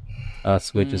the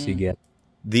switches you get.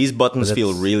 These buttons So feel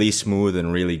that's- really smooth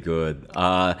and really good.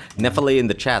 Nefale in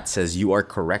the chat says you are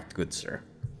correct, good sir.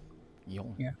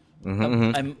 Yung. Yeah.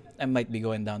 I might be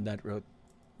going down that road.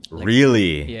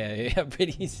 Really? Yeah,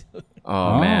 pretty soon.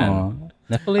 Oh, man.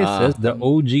 Nephilim says the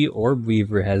OG Orb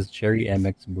Weaver has Cherry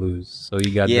MX Blues. So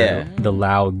you got Yeah. the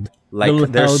loud. Like the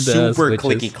they're loud, super switches.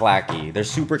 clicky clacky. They're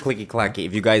super clicky clacky.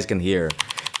 If you guys can hear,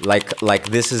 like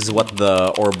this is what the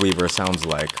Orb Weaver sounds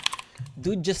like.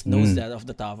 Dude just knows that off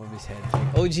the top of his head.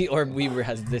 Like, OG Orb Weaver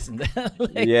has this and that.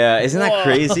 Like, Yeah, isn't that whoa.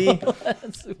 crazy?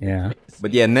 That's super Yeah. crazy.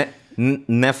 But yeah, Nephile was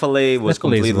Nephile's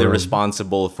completely world.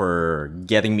 responsible for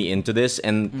getting me into this,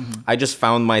 and I just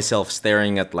found myself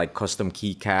staring at like custom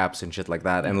keycaps and shit like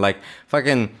that, and like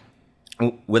fucking.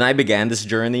 When I began this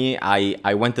journey,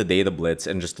 I went to Data Blitz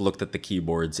and just looked at the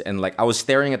keyboards, and like I was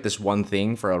staring at this one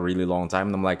thing for a really long time,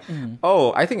 and I'm like,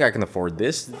 oh, I think I can afford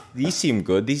this. These seem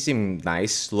good. These seem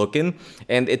nice looking,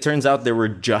 and it turns out they were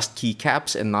just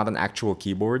keycaps and not an actual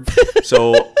keyboard.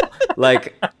 So,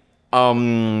 like.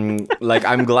 Like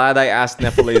I'm glad I asked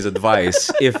Nephile's advice.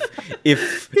 If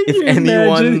Can you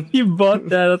anyone, imagine he bought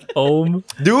that at home,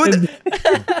 dude,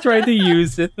 try to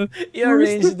use it. You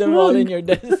arranged them all in your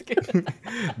desk.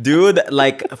 dude,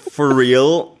 like for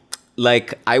real,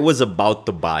 like I was about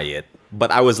to buy it, but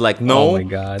I was like, no, Oh my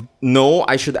god. no,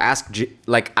 I should ask,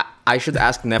 I should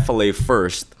ask Nephile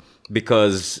first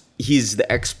because he's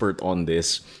the expert on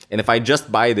this, and if I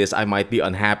just buy this, I might be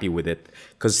unhappy with it.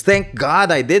 Because thank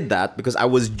God I did that because I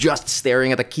was just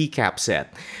staring at a keycap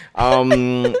set.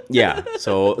 Yeah,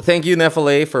 so thank you,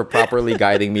 Nephile, for properly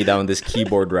guiding me down this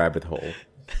keyboard rabbit hole.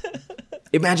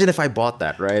 Imagine if I bought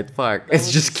that, right? Fuck, it's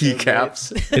would just be so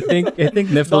keycaps. I think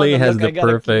Nephile Don't has look, I the got a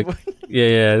perfect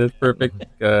keyboard. the perfect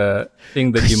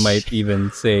thing that you might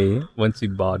even say once you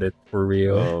bought it for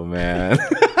real. Oh man.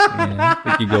 Yeah.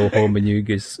 Like you go home and you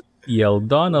just yell,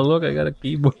 Donna, look, I got a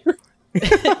keyboard.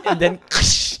 And then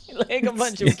like a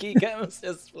bunch of keycaps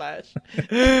just flash.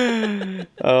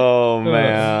 Oh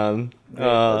man.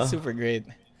 That's super great.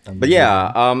 But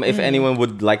yeah, if anyone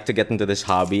would like to get into this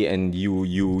hobby and you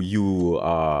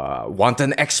want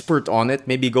an expert on it,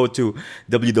 maybe go to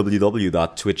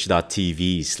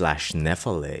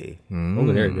www.twitch.tv/Nephile.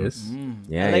 Oh, there it is.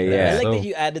 Yeah, I like that. yeah, I like So- that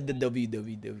you added the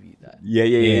www. That. yeah.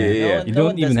 Yeah. Yeah. You No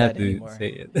one don't even does have that to anymore. say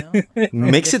it. No?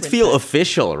 Makes it Different feel time.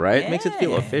 official, right? Makes it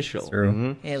feel Yeah. official. True.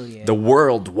 Mhm. Hell yeah. The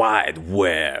World Wide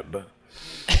Web.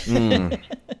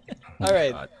 All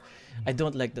right. I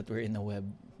don't like that we're in a web.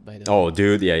 By the way, Oh,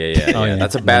 dude, yeah. Oh, yeah.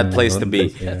 That's a bad No, place to don't be.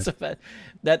 say that.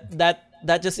 that's a bad.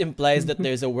 That just implies that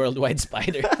there's a worldwide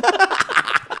spider.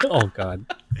 Oh god.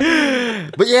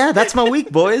 But yeah, that's my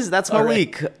week, boys. That's my All right.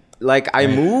 week. Like I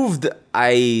moved,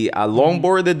 I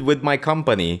longboarded with my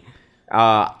company.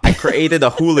 I created a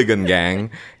hooligan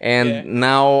gang, and Yeah.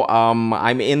 now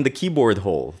I'm in the keyboard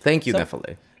hole. Thank you,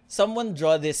 Nephile. Someone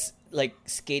draw this like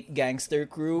skate gangster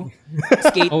crew Oh,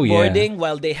 skateboarding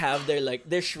while they have their like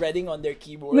they're shredding on their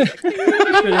keyboard.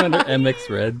 Putting on their MX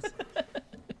Reds.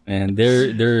 And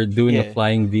they're doing Yeah. a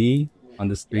flying V on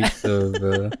the streets of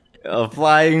A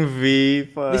flying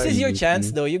V. Fuck. This is your Easy. chance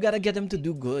though. You gotta get them to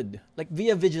do good. Like be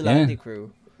a vigilante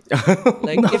crew.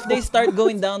 Like if they start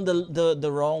going down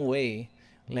the wrong way,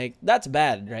 like that's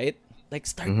bad, right? Like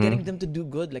start getting them to do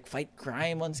good, like fight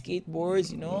crime on skateboards,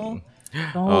 you know?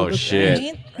 Oh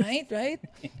shit. Right.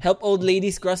 Help old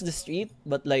ladies cross the street,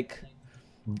 but like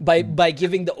by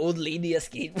giving the old lady a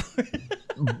skateboard.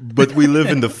 But we live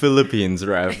in the Philippines,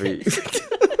 Rafi.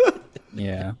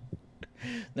 yeah.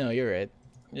 No, you're right.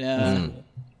 Yeah.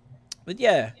 But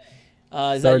yeah.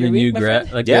 Is that Start your a week, new my grab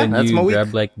friend? like Yeah, a that's my new week.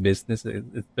 grab like business.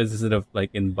 It's instead of like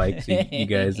in bikes, you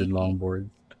guys in longboards.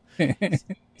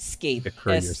 Skate. A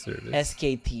courier service.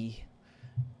 SKT.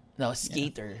 No,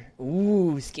 skater.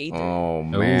 Ooh, skater. Oh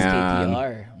man.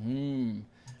 KTR.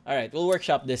 All right, we'll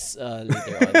workshop this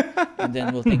later on, and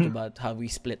then we'll think about how we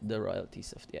split the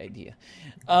royalties of the idea.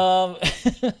 How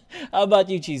about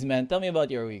you, Cheese Man? Tell me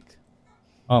about your week.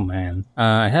 Oh man,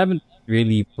 I haven't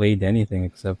really played anything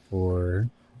except for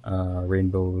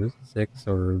Rainbow Six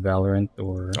or Valorant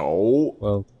or Oh.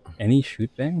 well any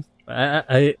shoot bangs.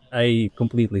 I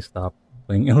completely stopped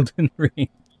playing Elden Ring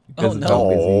because Oh, of how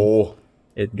busy Oh.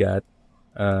 it got.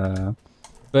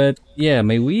 But yeah,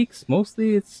 my weeks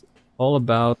mostly it's all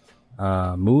about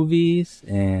movies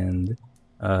and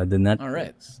the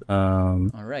Netflix.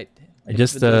 All right.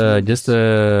 Just With those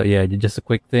movies. just a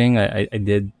quick thing. I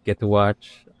did get to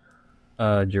watch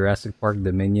Jurassic Park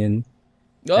Dominion.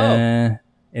 Oh,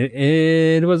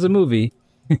 It was a movie.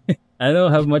 I don't know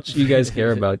how much you guys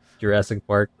care about Jurassic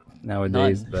Park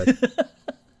nowadays, None. but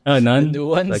none. The new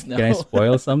ones, Like, no. can I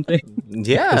spoil something?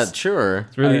 Yeah, sure.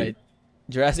 It's really. all right.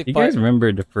 Jurassic You Park. guys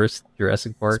remember the first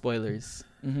Jurassic Park? Spoilers.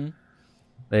 Mm-hmm.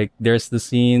 Like, there's the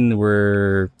scene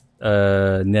where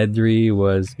Nedry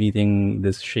was meeting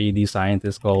this shady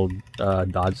scientist called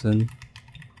Dodson.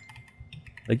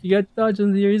 Like, you got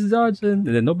Dodson here, he's Dodson,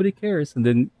 and then nobody cares. And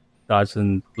then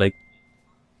Dodson like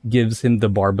gives him the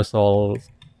Barbasol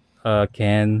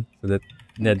can so that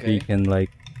Nedry Okay. can like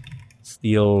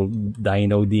steal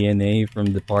dino DNA from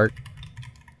the park.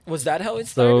 Was that how it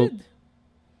So started?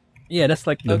 yeah, that's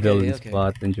like the Okay, villain's okay.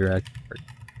 plot in Jurassic Park.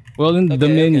 Well, in Okay,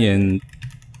 Dominion,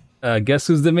 guess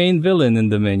who's the main villain in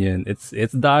Dominion? It's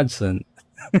Dodson.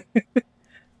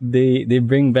 They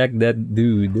bring back that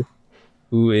dude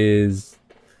who is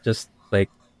just like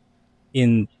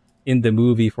in in the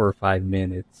movie for 5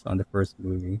 minutes on the first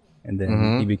movie, and then he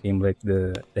Mm-hmm. became like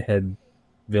the head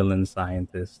villain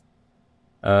scientist,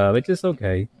 which is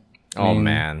okay. I Oh mean,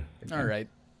 man, All right.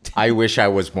 I wish I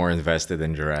was more invested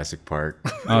in Jurassic Park.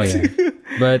 oh yeah,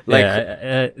 but Like,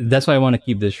 yeah, that's why I want to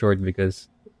keep this short because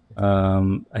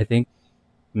I think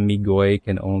Migoy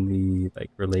can only like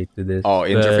relate to this. oh,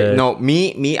 interface. But No,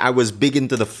 me, I was big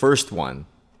into the first one,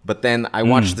 but then I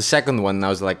watched the second one, and I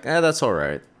was like, that's all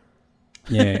right.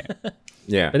 yeah,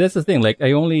 Yeah. but that's the thing. Like,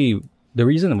 the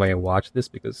reason why I watched this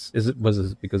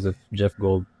was because of Jeff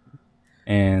Gold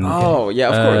and Oh, yeah,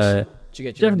 of course. Did you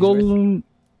get your Jeff money's worth? Goldblum.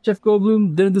 Jeff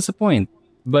Goldblum didn't disappoint,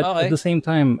 but Okay. at the same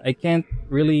time, I can't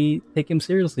really take him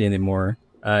seriously anymore.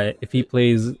 If he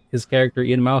plays his character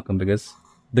Ian Malcolm, because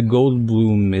the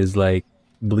Goldblum is like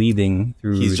bleeding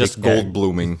through. He's the just gold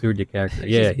blooming. through the character.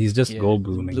 Yeah, he's just gold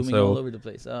blooming. Blooming all So over the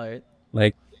place. All right.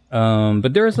 like,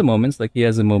 but there are some moments like he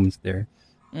has some moments there,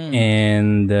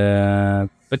 and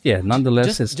but yeah,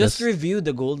 nonetheless, it's Just review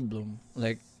the Goldblum.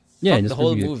 Like, Yeah, fuck just the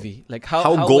whole review it. movie. Like,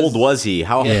 How gold was he?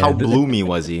 How Yeah, how the- bloomy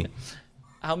was he?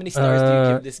 How many stars do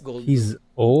you give this Goldblum? He's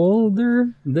older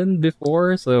than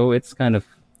before, so it's kind of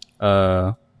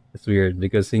it's weird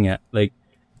because yeah, like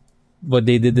what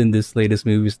they did in this latest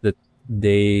movie is that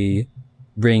they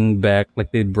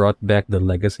they brought back the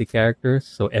legacy characters.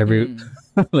 So every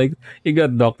like you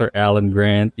got Dr. Alan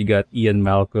Grant, you got Ian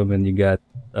Malcolm, and you got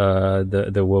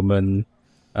the woman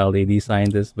lady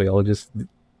scientist, biologist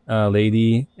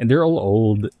lady, and they're all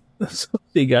old, so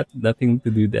they got nothing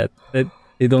to do that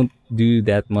they don't do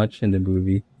that much in the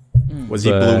movie. Was he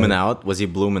But- blooming out? Was he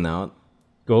blooming out?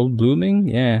 Gold blooming,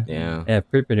 yeah, Yeah.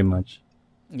 pretty much.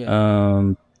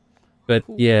 Yeah. But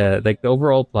yeah, like the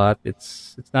overall plot,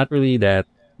 it's not really that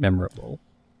memorable,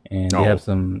 and they Oh. have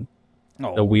some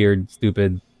Oh. a weird,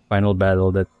 stupid final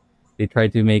battle that they try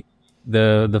to make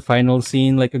the final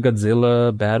scene like a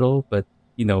Godzilla battle, but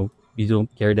you don't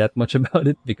care that much about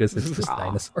it because it's just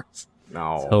dinosaurs.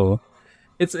 No. So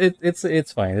it's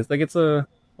fine. It's like it's a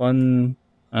fun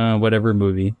whatever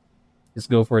movie. Just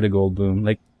go for the Goldblum.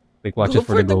 Like watch Go it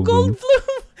for the Goldblum.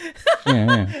 Yeah,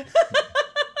 yeah.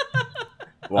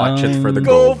 Watch it for the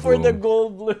Go gold for the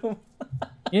bloom. Goldblum.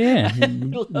 Yeah,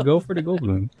 go for the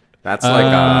Goldblum. That's like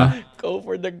a Go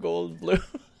for the Goldblum.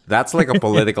 that's like a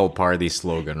political party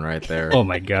slogan right there. Oh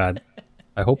my god.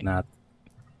 I hope not.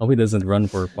 Hope he doesn't run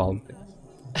for politics.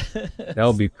 That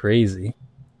would be crazy.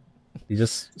 He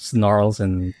just snarls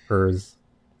and purrs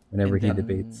whenever he And then-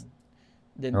 debates.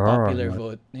 Then Oh, popular my-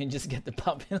 vote. You just get the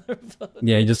popular vote.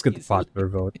 Yeah, you just get the Easily. popular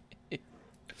vote.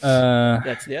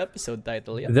 That's the episode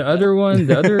title. Yeah. The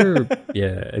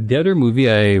other movie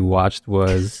I watched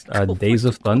was Days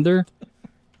of Thunder.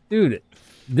 Dude,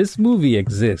 this movie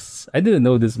exists. I didn't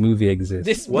know this movie exists.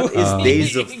 This What movie is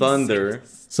Days of exists. Thunder?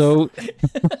 So,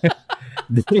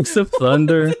 Days of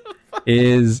Thunder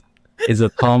is a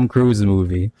Tom Cruise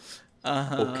movie.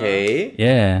 Okay.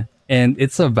 Yeah, and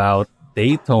it's about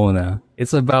Daytona.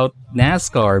 It's about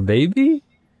NASCAR, baby.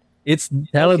 It's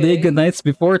Talladega Okay. Nights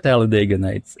before Talladega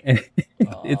Nights. And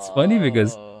it's funny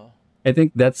because Oh. I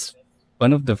think that's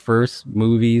one of the first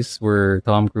movies where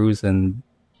Tom Cruise and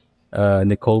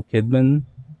Nicole Kidman,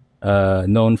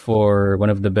 known for one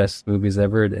of the best movies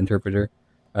ever, The Interpreter.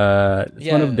 It's one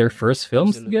Yeah, of their first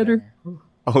films absolute together. banger.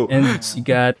 Oh, And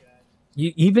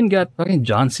you even got fucking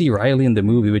John C. Riley in the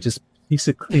movie, which is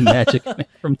basically Magic Man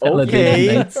from Talladega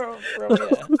Okay. Nights.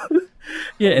 From-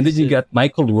 Yeah, and then you shit. got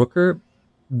Michael Rooker.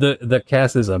 The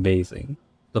cast is amazing.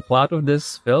 The plot of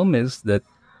this film is that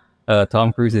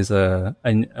Tom Cruise is a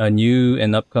new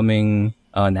and upcoming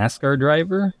NASCAR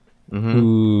driver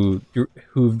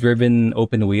who've driven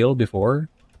open wheel before.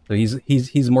 So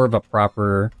he's more of a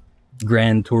proper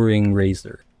grand touring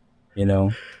racer,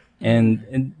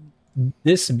 and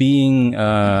this being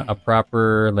a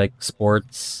proper like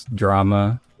sports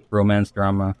drama, romance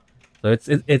drama. So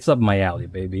it's up my alley,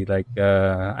 baby. Like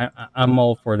I'm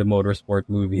all for the motorsport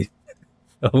movie.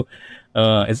 So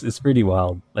it's pretty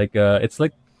wild. Like it's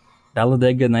like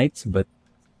Talladega Nights, but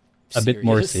a bit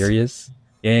more serious.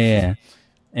 Yeah.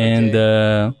 And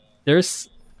Okay. there's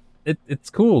it's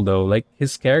cool though. Like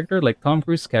his character, like Tom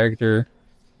Cruise character,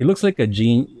 he looks like a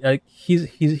like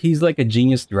he's like a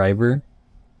genius driver,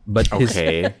 but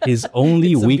Okay. his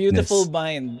only It's a beautiful weakness,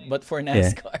 mind, but for yeah,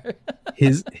 NASCAR.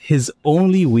 his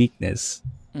only weakness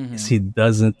is he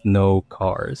doesn't know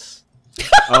cars. He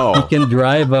Oh, can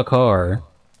drive a car,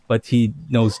 but he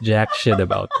knows jack shit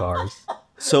about cars.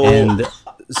 so And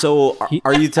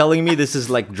are you telling me this is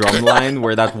like Drumline,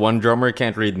 where that one drummer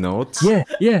can't read notes?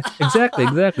 yeah,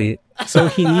 exactly. So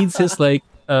he needs his like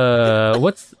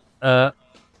what's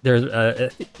there's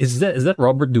is that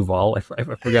Robert Duvall? I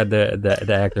forgot the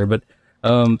actor, but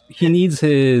he needs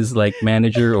his like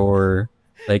manager or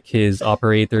like his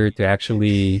operator to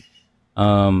actually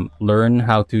learn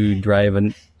how to drive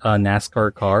a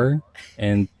NASCAR car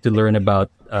and to learn about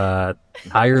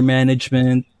tire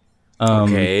management,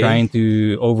 Okay. trying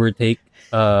to overtake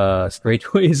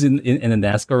straightaways in a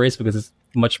NASCAR race because it's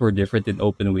much more different in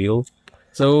open wheel.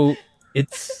 So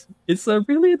it's a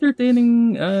really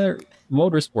entertaining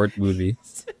motorsport movie.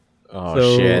 Oh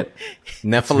So, shit.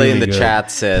 Nephile really in the good.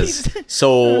 chat says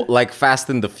so like Fast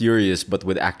and the Furious, but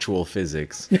with actual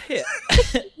physics.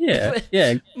 Yeah.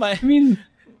 My I mean,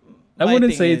 I My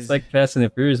wouldn't thing say is- it's like Fast and the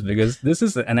Furious because this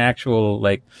is an actual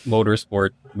like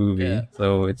motorsport movie. Yeah.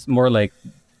 So it's more like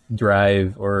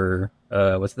Drive or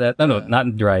what's that? No,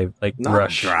 not Drive, like Not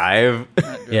Rush. Drive.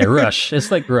 Yeah, Rush.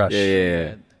 It's like Rush.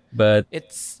 Yeah. But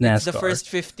it's the NASCAR. first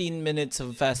 15 minutes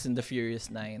of Fast and the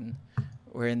Furious 9,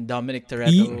 wherein Dominic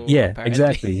Toretto. yeah, apparently-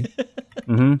 exactly.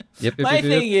 Yep. My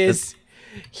thing is,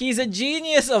 he's a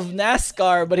genius of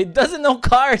NASCAR, but he doesn't know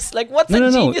cars. Like, what's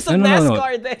a genius of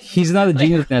NASCAR then? He's not a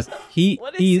genius of NASCAR.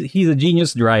 What is He's a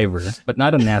genius driver, but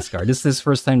not a NASCAR. This is his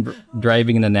first time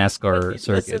driving in a NASCAR He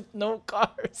circuit. doesn't know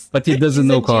cars. But he doesn't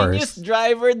He's know a cars. genius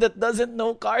driver that doesn't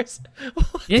know cars.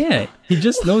 Yeah, he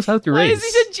just knows how to Why race.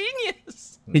 is he a genius?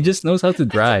 He just knows how to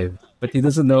drive, but he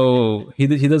doesn't know. He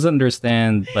doesn't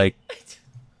understand like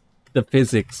the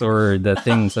physics or the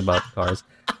things about cars.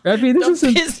 Rafi, The this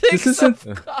physics isn't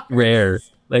of cars. rare.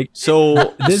 Like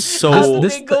So This- How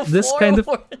this- they go this kind of-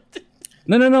 forward.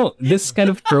 no. This kind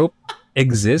of trope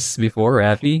exists before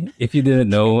Rafi. If you didn't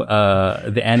know,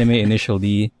 the anime Initial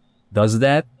D does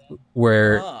that,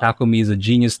 where Takumi is a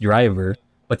genius driver,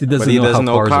 but he doesn't but he know doesn't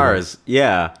how know cars. cars. Work.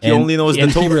 Yeah. He And- only knows the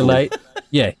and he tofu.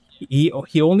 Yeah,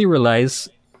 he only relies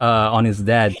on his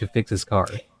dad to fix his car.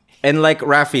 And like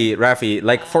Rafi,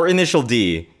 like for Initial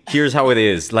D, here's how it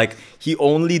is. Like he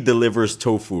only delivers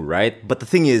tofu, right? But the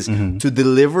thing is, to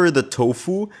deliver the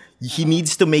tofu, he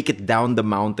needs to make it down the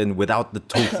mountain without the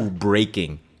tofu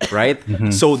breaking, right?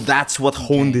 So that's what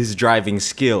honed his driving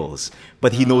skills.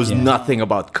 But he knows nothing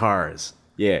about cars.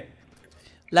 Yeah.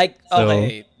 Like, So-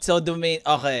 okay. So the main.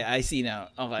 Okay, I see now.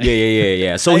 Okay.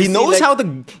 Yeah. So I he see, knows like- how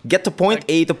to get to point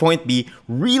A to point B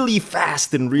really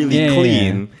fast and really Yeah.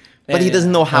 clean. But he Yeah.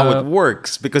 doesn't know how Uh, it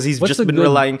works because he's What's just a been good-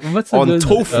 relying what's a on good,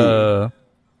 tofu.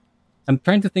 I'm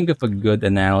trying to think of a good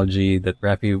analogy that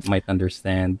Rafi might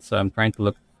understand. So I'm trying to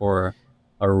look for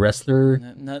a wrestler.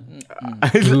 Not,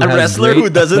 who A has wrestler great who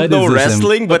doesn't know athleticism,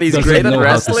 wrestling, but he's doesn't great at know how to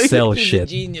wrestling. sell he's a shit.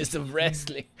 genius of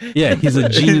wrestling. Yeah, he's a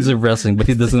genius of wrestling, but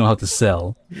he doesn't know how to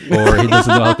sell, or he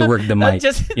doesn't know how to work the mic.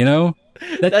 just- you know,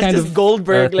 that That's kind just of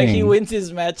Goldberg. Like he thing. wins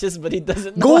his matches, but he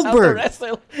doesn't know how to Goldberg.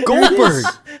 wrestle. Goldberg.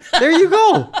 There you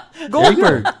go.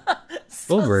 Goldberg.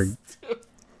 Goldberg.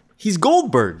 He's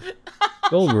Goldberg.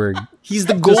 Goldberg. He's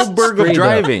the Just Goldberg of straight up.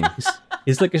 driving.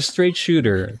 He's like a straight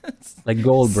shooter, like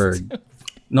Goldberg.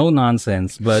 No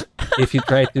nonsense. But if you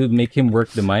try to make him work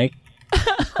the mic,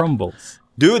 he crumbles.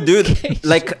 Dude,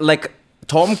 like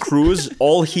Tom Cruise,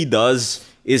 all he does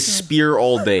is spear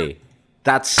all day.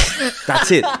 That's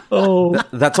it. Oh,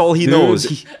 That's all he Dude. knows.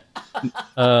 He-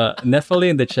 Nephili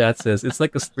in the chat says it's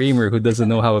like a streamer who doesn't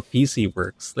know how a PC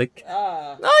works. Like,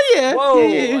 oh yeah. Whoa,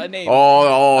 yeah. a name.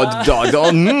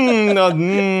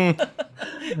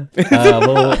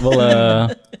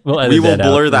 we'll edit We will that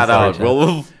blur out. that Sorry, out. chat.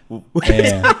 We'll,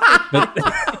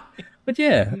 Yeah. But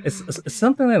yeah, it's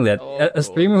something like that. A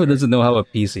streamer who doesn't know how a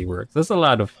PC works. There's a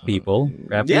lot of people.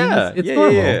 Rapping. yeah, it's yeah,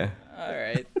 normal. yeah. All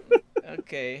right.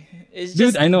 Okay. It's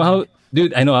Dude, just I know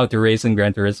how to race in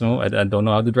Gran Turismo. I don't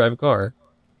know how to drive a car.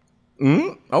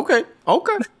 Okay.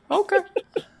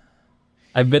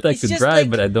 I bet I It's could just drive, like-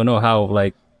 but I don't know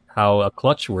how a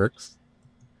clutch works.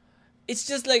 it's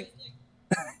just like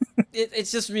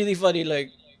it's just really funny.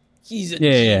 Like he's a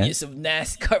Yeah. genius of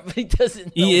NASCAR, but he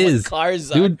doesn't know He what is. cars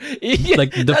Dude, are.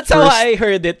 like, the that's how first- I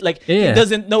heard it. Like he Yeah.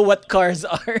 doesn't know what cars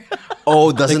are.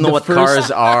 Oh, doesn't Like know the what first-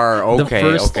 cars are. The Okay,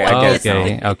 first, okay, I get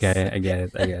it now. okay, I get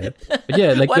it. But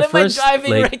yeah, like what the am first, I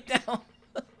driving like, right now?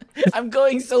 I'm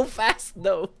going so fast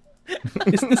though.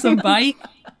 Is this a bike?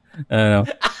 I don't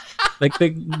know. Like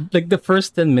the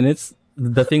first 10 minutes,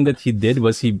 the thing that he did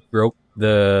was he broke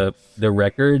the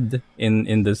record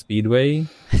in the speedway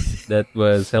that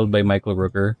was held by Michael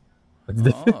Rooker.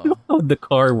 But Oh, how the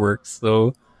car works,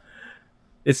 so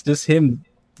it's just him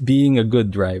being a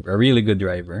good driver, a really good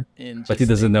driver. But he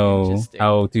doesn't interesting. know Interesting.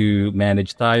 how to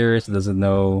manage tires. Doesn't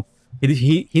know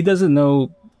he doesn't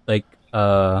know like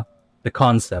the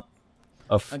concept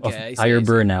of Okay, I see, tire I see.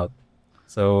 burnout.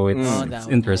 So Oh, it's that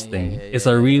one. interesting. Yeah, It's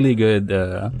a really good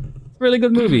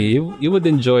movie. You would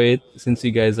enjoy it since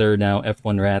you guys are now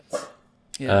F1 rats.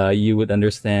 Yeah. You would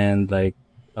understand like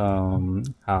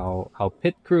how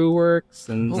pit crew works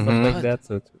and Oh stuff my like God. that.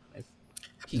 So it's nice.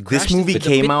 He This crashed it movie with the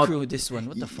came pit out- crew, this one.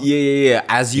 What the fuck? Yeah.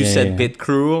 As you Yeah, said, yeah. Pit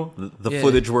Crew, the Yeah.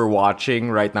 footage we're watching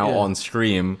right now Yeah. on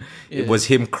stream, Yeah. it was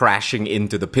him crashing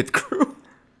into the Pit Crew.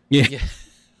 Yeah. Yeah.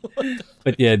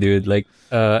 But yeah, dude, like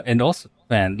and also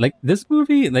man, like this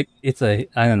movie, like it's a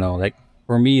I don't know, like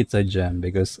for me it's a gem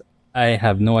because I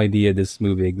have no idea this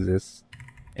movie exists.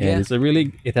 And Yeah.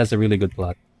 it has a really good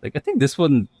plot. Like I think this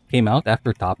one came out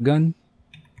after Top Gun.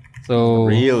 So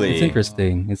Really? it's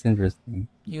interesting. It's interesting.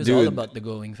 He was all Dude. about the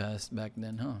going fast back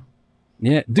then, huh?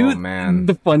 Yeah, dude. man.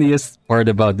 The funniest part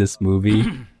about this movie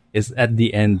is at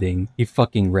the ending, he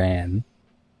fucking ran.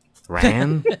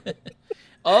 Ran?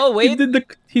 Oh, wait.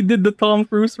 He did the Tom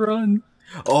Cruise run.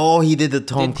 Oh, he did the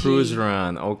Tom Did Cruise he-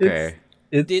 run. Okay.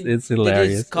 It's Did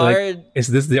hilarious. his card... Like, is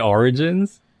this the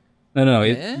origins? No.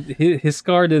 Yeah? His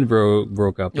car didn't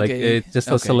broke up. Like Okay, it's just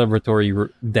a okay. celebratory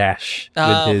dash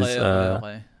Ah, with okay, his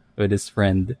okay. with his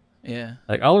friend. Yeah.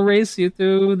 Like I'll race you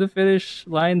to the finish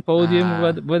line, podium,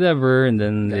 Ah. whatever, and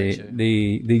then Gotcha.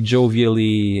 they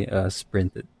jovially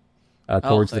sprinted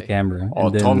towards the Okay. camera. Oh,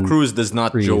 and then, Tom Cruise does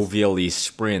not freeze. jovially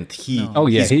sprint. No. Oh,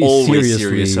 yeah, he's he's always seriously,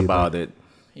 serious like- about it.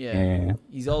 Yeah. Yeah.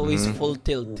 He's always full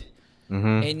tilt.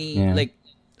 Mm-hmm. Any, Yeah. like,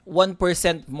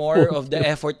 1% more of the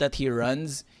effort that he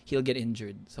runs, he'll get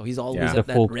injured. So he's always Yeah. at The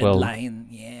that full red 12. line.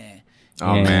 Yeah.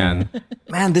 Oh Yeah. man,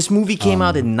 man, this movie came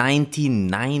out in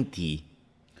 1990.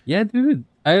 Yeah, dude.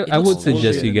 I looks would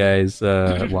suggest older you guys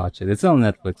watch it. It's on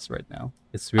Netflix right now.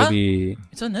 It's really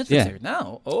It's on Netflix Yeah. there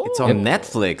now. Oh. It's on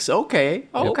Netflix. Okay,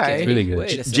 okay. It's really good.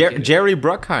 Wait a Jer- second. Jerry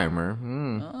Bruckheimer.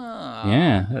 Hmm. Ah.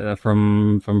 yeah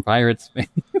from Pirates.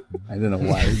 I don't know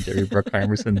why Jerry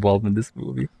Bruckheimer's involved in this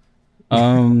movie.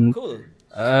 Cool.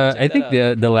 I that think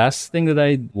the last thing that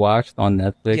I watched on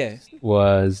Netflix Yeah.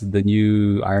 was the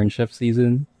new Iron Chef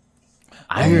season.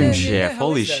 Iron yeah, Chef. yeah. How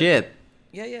Holy is that? shit.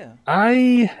 Yeah, yeah.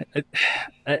 I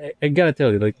gotta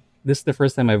tell you, like this is the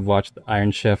first time I've watched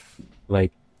Iron Chef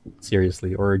like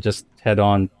seriously or just head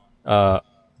on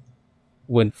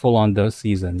went full on the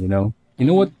season. You know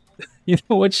what you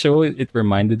know what show it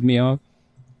reminded me of?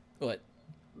 What?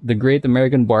 The Great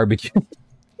American Barbecue.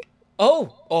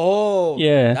 Oh.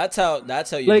 Yeah. That's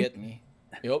how you Like- get me.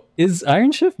 Yup. Is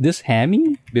Iron Chef this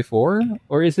hammy before,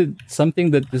 or is it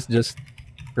something that is just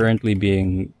currently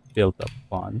being built up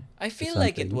on? I feel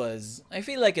like it something.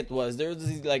 was. There was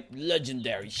these like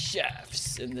legendary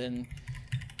chefs, and then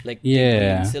like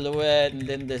Yeah. in silhouette, and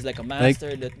then there's like a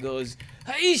master that goes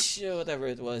 "Aish," or whatever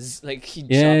it was. Like he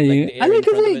Yeah, chopped like the I air in like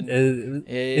front of it. him.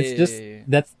 It's just Yeah.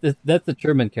 that's the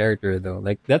German character though.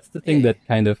 Like that's the thing Yeah. that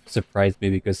kind of surprised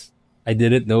me because I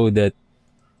didn't know that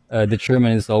the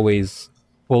German is always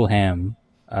full ham.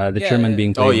 The Yeah, German yeah.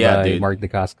 being Oh, played yeah, by dude. Mark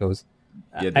Dacascos.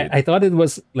 Yeah, dude. I thought it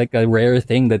was like a rare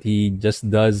thing that he just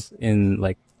does in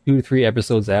like 2-3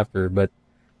 episodes after, but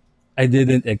I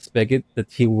didn't expect it that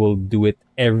he will do it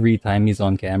every time he's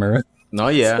on camera. No,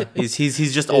 yeah. He's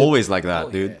just always like that,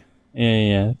 Oh, dude.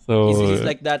 Yeah. So He's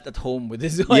like that at home with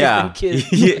his wife Yeah. and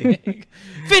kids. Yeah.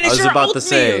 Finish I was your about to oatmeal,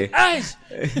 say. Aish!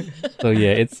 so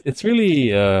yeah, it's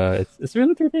really it's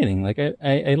really entertaining. Like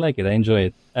I like it. I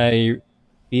enjoy it. I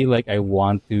feel like I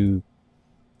want to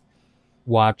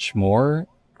watch more,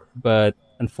 but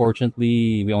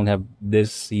unfortunately we only have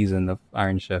this season of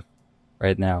Iron Chef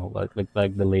right now, like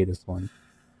the latest one.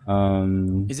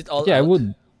 Is it all yeah, I out?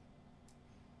 would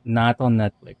not on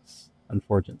Netflix,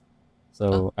 unfortunately.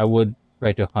 So I would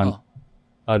try to hunt Oh.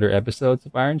 other episodes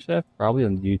of Iron Chef. Probably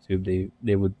on YouTube,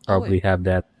 they would probably wait. have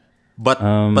that. But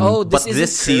Um, but, Oh, but this this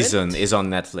isn't season current? is on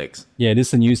Netflix. Yeah, this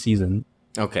is a new season.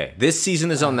 Okay, this season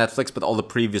is on Netflix, but all the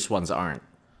previous ones aren't.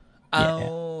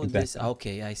 Oh, exactly. this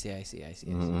okay. I see.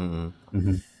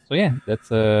 So yeah, that's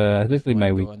basically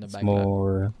my Wanna week. go on the It's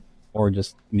backlog. more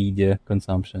just media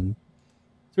consumption.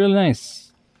 It's really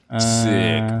nice.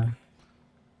 Sick.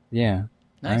 Yeah.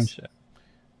 Iron Nice. Chef.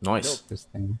 Nice.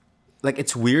 Interesting. Like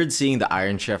it's weird seeing the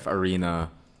Iron Chef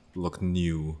arena look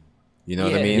new. You know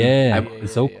what I Yeah. mean? Yeah, I-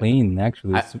 it's so clean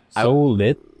actually. It's I- so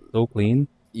lit, so clean.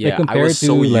 Yeah, I compared was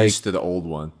so to like used to the old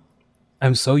one.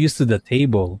 I'm so used to the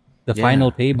table, the Yeah.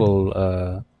 final table,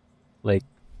 like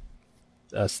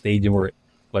a stadium where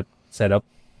what set up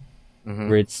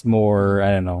where it's more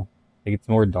I don't know, like it's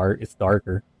more dark, it's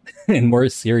darker and more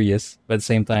serious, but at the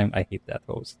same time I hate that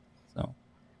host. So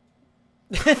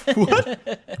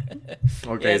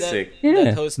Okay, Yeah, sick.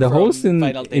 that host the from host in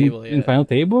Final Table. in Yeah, Final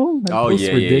Table, that Oh, was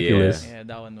yeah, yeah, yeah. ridiculous. yeah,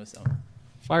 that one was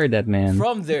Fire that man.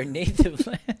 from their native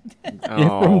land.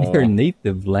 Yeah, from their Oh.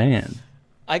 native land.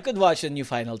 I could watch a new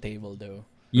Final Table though.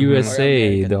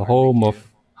 USA, American the home barbecue.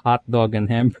 of hot dog and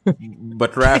hamburger.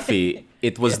 But Rafi,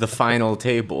 it was the final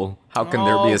table. How can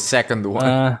there be No. a second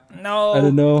one? No, I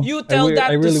don't know. You tell I that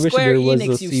to really wish Square there was a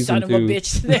Enix, you season son of a 2.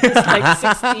 bitch. There's like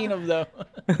 16 of them.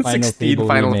 Final 16 Table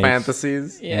Final remake.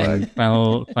 Fantasies. Yeah. And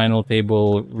Final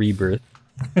Table Rebirth.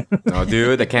 No,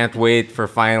 dude, I can't wait for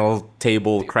Final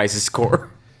Table Crisis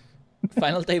Core.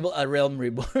 Final Table, A Realm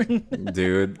Reborn.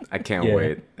 Dude, I can't Yeah.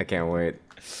 wait. I can't wait.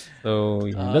 So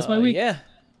yeah, that's my week. Yeah.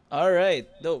 All right.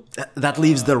 Dope. That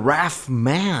leaves the Raf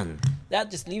man.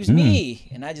 That just leaves me,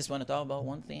 and I just want to talk about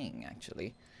one thing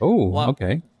actually. Oh, Wow.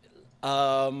 okay.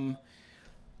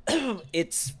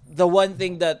 It's the one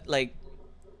thing that like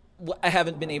I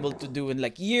haven't been able to do in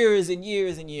like years and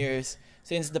years and years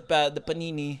since the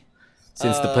panini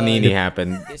Since the panini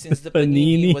happened. since the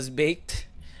panini Panini. was baked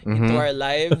into our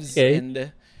lives Okay.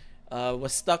 and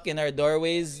was stuck in our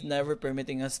doorways, never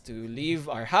permitting us to leave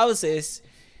our houses.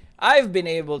 I've been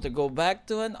able to go back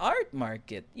to an art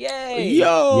market. Yay!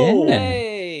 Yo! Yeah.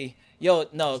 Yay! Yo,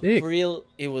 no, Sick. for real,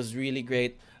 it was really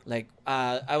great. Like,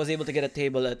 I was able to get a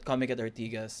table at Comic at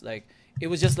Ortigas. Like, it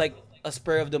was just like a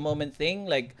spur of the moment thing.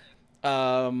 Like,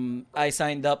 I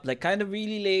signed up like kind of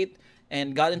really late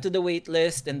and got into the wait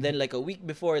list, and then like a week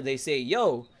before they say,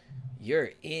 "Yo,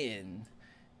 you're in."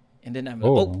 And then I'm like,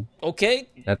 Oh. "Oh, okay."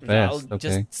 That I'll fast,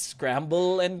 okay. just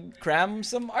scramble and cram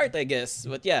some art, I guess.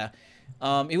 But yeah,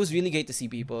 it was really great to see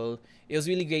people. It was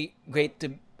really great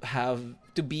to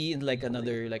be in like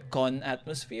another like con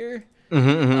atmosphere.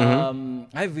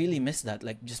 I really miss that,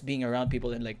 like just being around people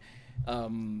and like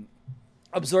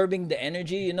absorbing the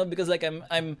energy, because like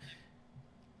I'm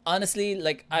honestly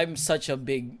like I'm such a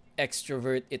big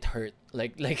extrovert. It hurt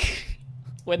like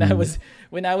when I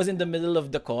was in the middle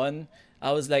of the con,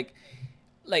 I was like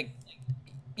like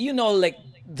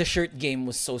the shirt game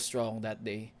was so strong that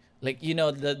day. Like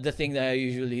the thing that I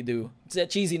usually do.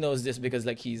 Cheesy knows this because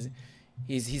like he's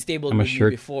tabled I'm a with me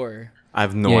shirt- before. I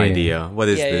have no Yeah, yeah. idea. What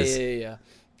is Yeah, this?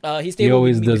 yeah. He's He tabled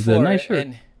always with me does the before, nice shirt.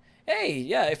 and hey,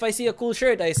 yeah, if I see a cool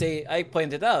shirt, I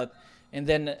point it out, and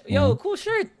then cool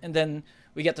shirt, and then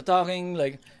we get to talking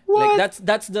like that's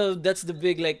the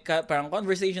big like parang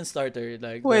conversation starter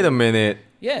like. Wait a minute.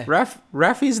 Yeah.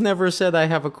 Rafi's never said I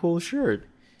have a cool shirt.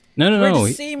 No, We're no. the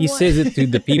He, same he one. says it to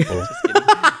the people.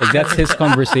 Like that's his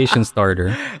conversation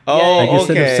starter. Oh, Like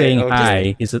instead of okay, saying okay.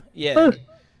 hi, he said, Yeah.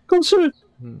 "Cool shirt,"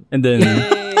 and then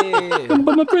Yeah. "Come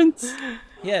by my prints."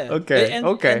 Yeah. Okay, And,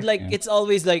 okay. And like it's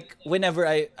always like whenever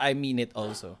I mean it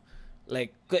also.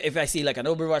 Like if I see like an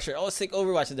Overwatch or sick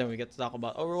Overwatch, and then we get to talk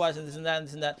about Overwatch and this and that and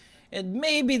this and that. And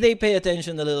maybe they pay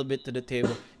attention a little bit to the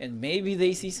table, and maybe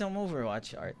they see some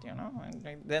Overwatch art, and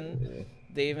then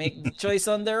they make the choice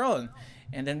on their own,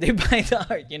 and then they buy the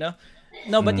art,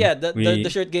 No, but yeah, the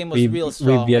shirt game was real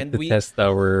strong, We've yet and to we test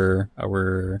our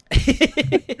our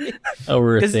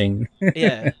 'Cause- thing.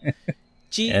 yeah.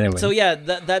 Anyway. So yeah,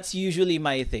 that's usually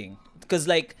my thing. Because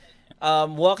like,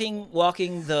 walking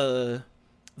the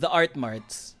art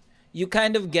marts, you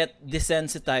kind of get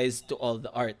desensitized to all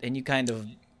the art, and you kind of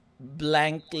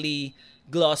blankly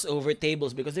gloss over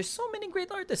tables because there's so many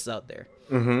great artists out there.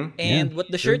 And what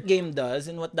the shirt game does,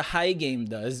 and what the hi game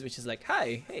does, which is like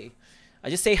hi, hey, I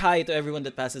just say hi to everyone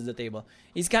that passes the table,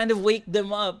 is kind of wake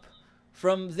them up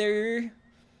from their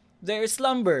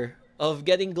slumber of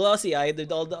getting glossy-eyed with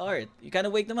all the art. You kind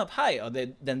of wake them up. Hi.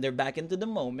 Then they're back into the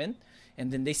moment, and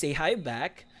then they say hi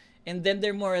back, and then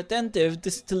they're more attentive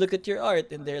to look at your art,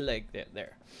 and they're like,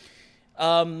 there.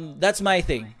 That's my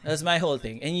thing. That's my whole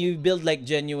thing. And you build like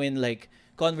genuine like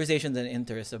conversations and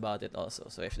interest about it also.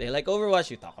 So if they like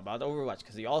Overwatch, you talk about Overwatch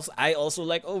because I also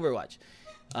like Overwatch.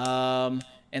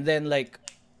 And then like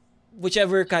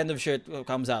whichever kind of shirt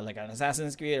comes out, like an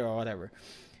Assassin's Creed or whatever.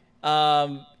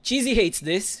 Cheesy hates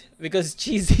this because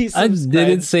Cheesy I subscribes.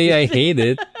 didn't say I hate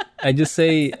it. I just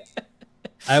say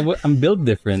I'm built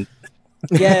different.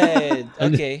 Yeah,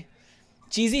 okay.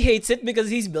 Cheesy hates it because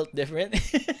he's built different.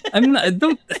 I'm not. I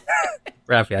don't.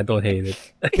 Rafi, I don't hate it.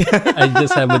 I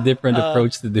just have a different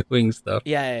approach to doing stuff.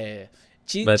 Yeah.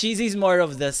 But- Cheesy's more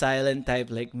of the silent type,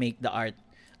 like make the art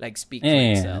like speak for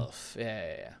Yeah. itself.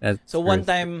 Yeah. That's So one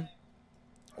perfect.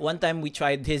 one time we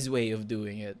tried his way of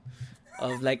doing it.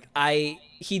 Of like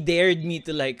he dared me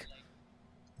to like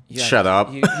Shut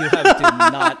up. You have to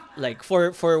not like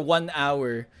for 1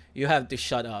 hour you have to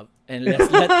shut up and let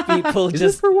people Is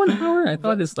just it for 1 hour? I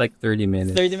thought it's like 30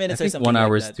 minutes. 30 minutes I or think something 1 like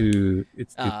hour that.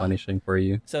 it's too punishing for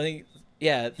you. something.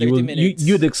 Yeah, 30 You will, minutes.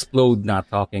 you'd explode not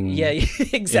talking. Yeah,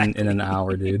 exactly. In an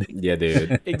hour, dude. Yeah,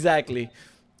 dude. Exactly.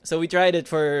 So we tried it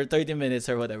for 30 minutes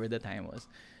or whatever the time was.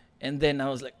 And then I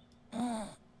was like,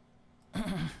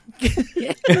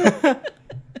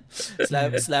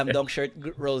 slam dunk shirt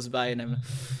rolls by and I'm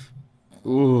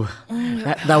Ooh,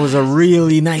 that was a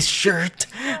really nice shirt.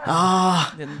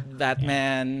 Ah, then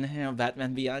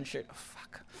Batman Beyond shirt. Oh,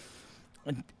 fuck.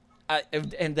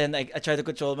 And then I try to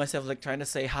control myself, like trying to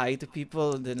say hi to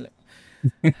people. And then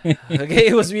like, okay,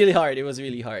 it was really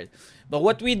hard. But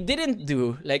what we didn't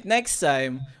do, like next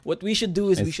time, what we should do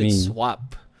is we That's should me.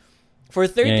 swap. For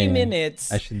 30 Yeah.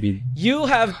 minutes, I should be. you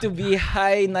have to be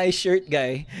hi, nice shirt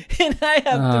guy. And I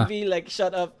have to Ah. be like,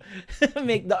 shut up,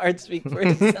 make the art speak for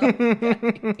itself.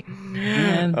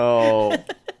 Man, oh,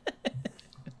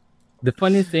 the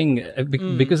funny thing,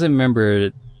 because I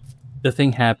remember the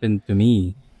thing happened to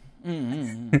me.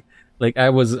 Like I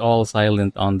was all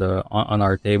silent on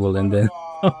our table, and then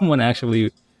someone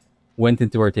actually went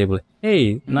into our table.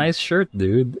 Hey, nice shirt,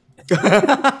 dude.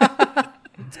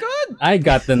 It's good. I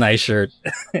got the nice shirt,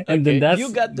 and Okay, then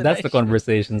you got the that's nice the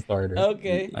conversation starter.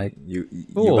 Okay. Like you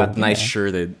Cool, got nice yeah.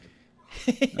 shirted.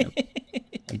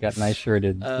 I got nice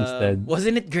shirted instead.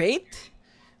 Wasn't it great?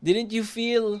 Didn't you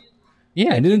feel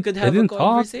Yeah, I you didn't. could I have a didn't talk.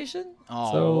 conversation?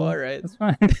 Oh, So all right. that's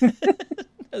fine.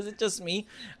 Is it just me?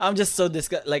 I'm just so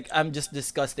I'm just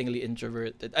disgustingly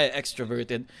extroverted.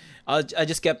 I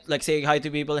just kept like saying hi to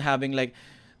people, having like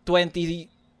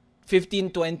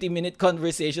 15-20 minute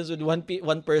conversations with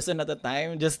one person at a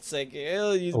time. Just like,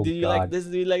 Oh, do you like God. this?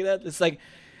 Do you like that? It's like,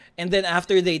 and then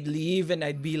after they'd leave, and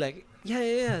I'd be like,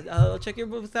 yeah, I'll check your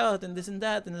booth out and this and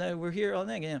that, and like, we're here all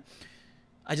night. Yeah.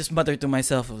 I just muttered to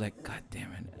myself of like, God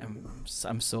damn it,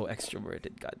 I'm so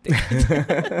extroverted. God damn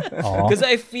it. Aw. Because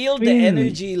I feel the Mm.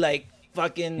 energy like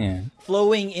fucking Yeah.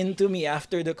 flowing into me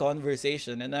after the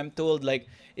conversation, and I'm told like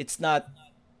it's not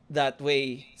that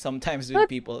way sometimes with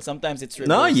people. Sometimes it's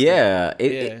No, reversed. yeah.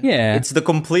 Yeah. It's the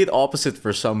complete opposite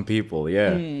for some people,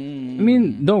 yeah. Mm. I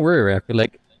mean, don't worry, Rafi.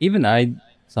 Like, even I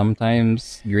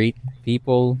sometimes greet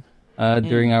people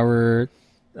during our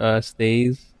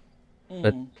stays.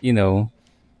 But, you know,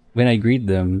 when I greet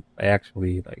them, I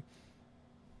actually, like,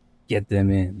 get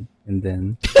them in. And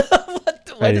then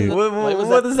What, is I- that-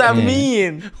 What does that Yeah.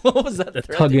 mean? what was that?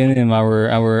 threat? tugging in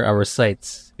our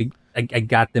sights. I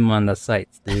got them on the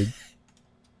sights, dude.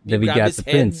 Then we grab got his the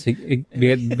head. prints. We got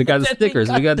the Then we stickers.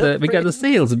 We got got the the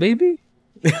sales, baby.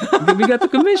 we got the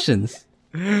commissions.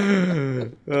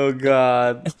 Oh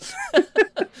God.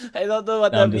 I don't know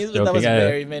what No, that I'm means, just but that was joking.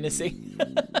 very menacing.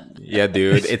 Yeah,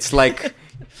 dude. It's like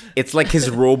his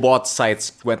robot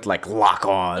sights went like lock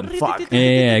on. Fuck.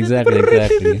 Yeah, exactly.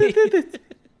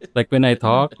 Like when I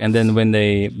talk, and then when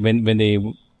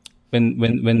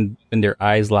their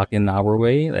eyes lock in our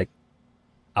way, like,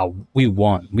 oh, we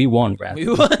won, Rap. We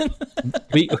won.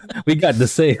 we got the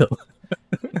sale.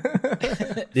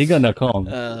 They're gonna come.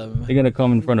 Um, They're gonna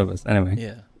come in front of us anyway.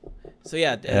 Yeah. So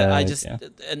yeah, I just yeah.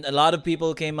 and a lot of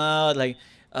people came out, like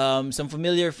some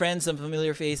familiar friends, some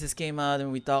familiar faces came out,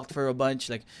 and we talked for a bunch.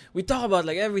 Like we talk about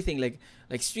like everything, like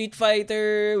Street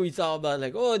Fighter. We talk about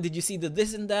like, oh, did you see the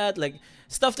this and that, like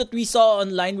stuff that we saw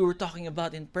online. We were talking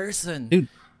about in person. Dude,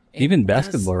 And even that's-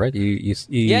 basketball, right? You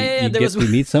Yeah, you there get was to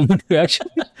meet someone who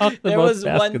actually talked There about was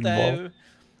one basketball. time.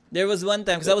 There was one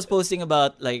time because I was posting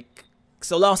about like.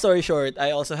 So long story short,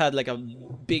 I also had like a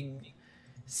big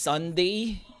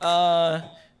Sunday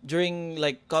during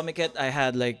like Comic-Con. I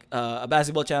had like a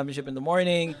basketball championship in the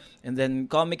morning, and then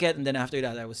Comic-Con, and then after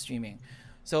that I was streaming.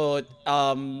 So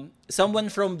someone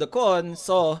from the con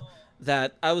saw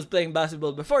that I was playing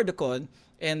basketball before the con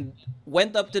and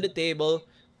went up to the table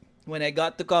when I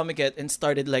got to Comic-Con and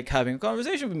started like having a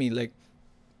conversation with me, like,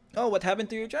 oh, what happened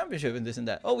to your championship and this and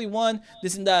that? Oh, we won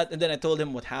this and that. And then I told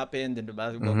him what happened in the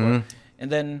basketball court. And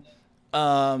then,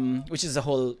 which is a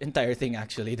whole entire thing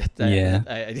actually. Yeah.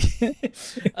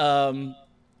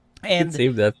 And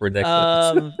Save that for next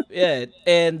episode. yeah,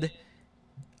 and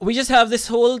we just have this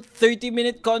whole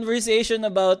 30-minute conversation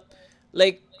about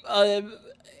like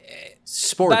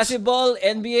Sports. basketball,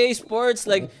 NBA, sports,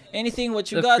 like anything.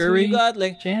 What you Steph got? Who Curry, you got?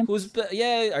 Like champs.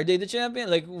 Are they the champion?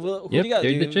 Like who do Yep, you got?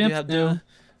 they're Do the you champs have now.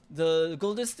 the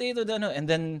Golden State or no? And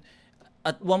then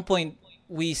at one point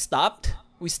we stopped.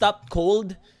 We stopped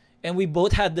cold, and we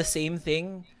both had the same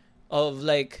thing of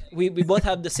like we both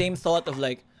had the same thought of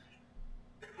like,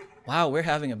 Wow, we're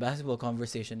having a basketball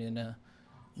conversation in a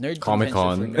nerd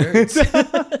Comic-Con. convention for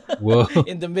nerds Whoa,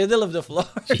 in the middle of the floor.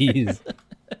 jeez.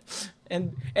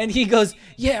 And he goes,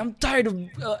 "Yeah, I'm tired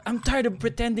of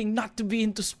pretending not to be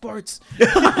into sports."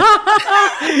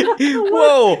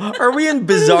 Whoa, are we in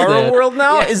Bizarro that? world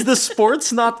now? Is the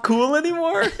sports not cool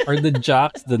anymore? Are the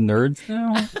jocks the nerds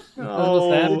now? Oh.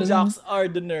 What's happening? Jocks are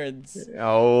the nerds.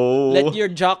 Oh, Let your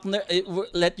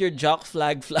jock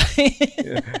flag fly.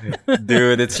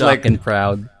 dude, it's Jock like, and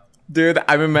proud. dude,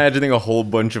 I'm imagining a whole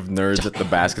bunch of nerds at the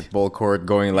basketball court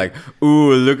going like,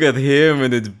 "Ooh, look at him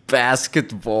and it's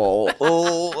basketball."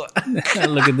 Oh,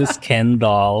 Look at this Ken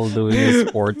doll doing his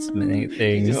sports thing.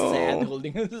 Just sad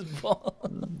holding this ball.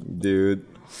 dude.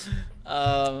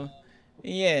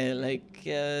 Yeah, like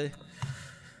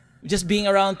just being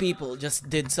around people just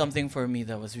did something for me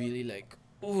that was really like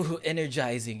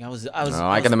energizing.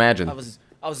 I can imagine. I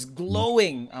was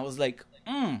glowing. I was like,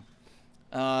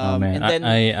 Oh man, and then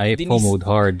I Denise- FOMO'd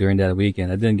hard during that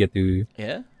weekend. I didn't get to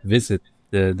Yeah. visit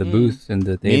the booth and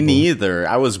the Me table. neither.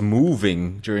 I was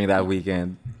moving during that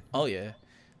weekend. Oh yeah.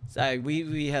 So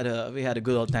we had a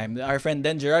good old time. Our friend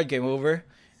Dan Gerard came over,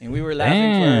 and we were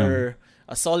laughing Damn. for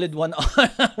a solid 1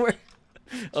 hour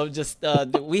of just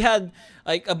we had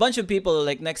like a bunch of people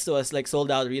like next to us like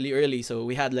sold out really early, so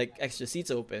we had like extra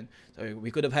seats open, so we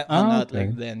could have hung out okay.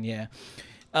 like then. Yeah.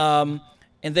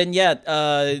 And then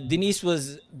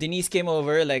Denise came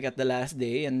over like at the last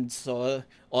day and saw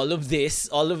all of this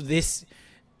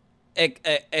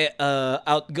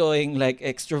outgoing like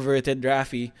extroverted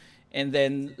Rafi, and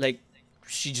then like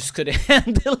she just couldn't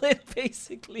handle it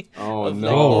basically. Oh, Of, no.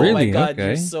 like, Oh, my really? god,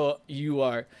 Okay.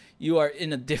 you are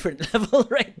in a different level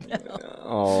right now.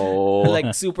 Oh,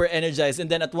 Like super energized. And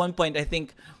then at one point I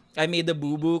think I made a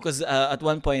boo-boo because at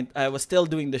one point I was still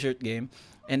doing the shirt game,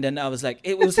 and then I was like,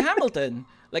 it was Hamilton.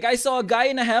 Like I saw a guy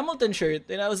in a Hamilton shirt,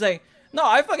 and I was like, no,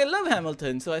 I fucking love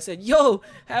Hamilton. So I said, yo,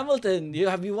 Hamilton,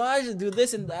 have you watched? Do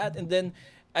this and that. And then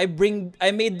I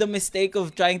made the mistake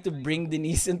of trying to bring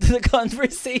Denise into the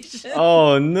conversation.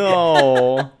 oh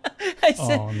no. I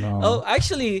said, Oh, no. oh,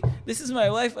 actually, this is my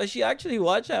wife. She actually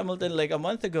watched Hamilton like a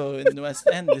month ago in the West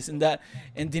End, this and that.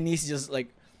 And Denise just like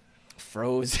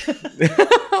froze.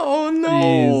 Oh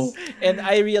no. And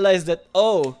I realized that,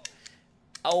 oh,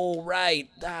 right,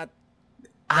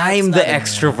 I'm the not-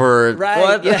 extrovert. right,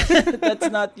 What? yeah,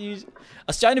 that's not usual. I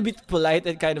was trying to be polite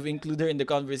and kind of include her in the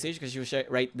conversation because she was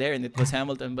right there and it was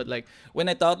Hamilton. But like when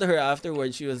I talked to her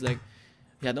afterwards, she was like,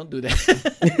 "Yeah, don't do that."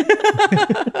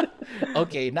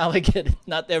 Okay, now I get it.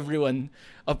 Not everyone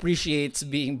appreciates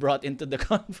being brought into the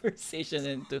conversation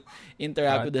and to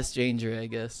interact Right. with a stranger, I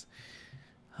guess.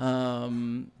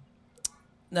 No,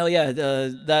 yeah,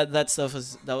 that stuff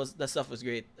was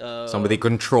great. Somebody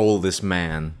control this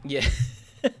man. yeah.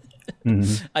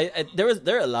 Mhm.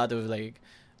 There are a lot of like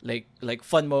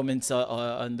fun moments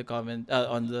on the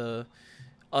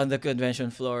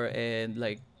convention floor, and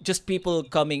like just people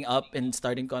coming up and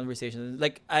starting conversations.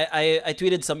 Like I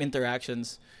tweeted some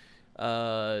interactions.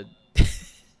 I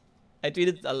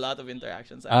tweeted a lot of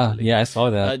interactions actually. Yeah, I saw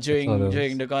that. I saw during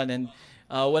those. the con, and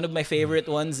one of my favorite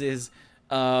ones is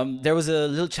there was a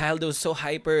little child that was so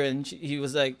hyper, and she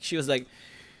was like,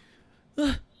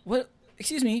 what?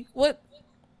 Excuse me, what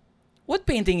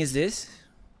painting is this?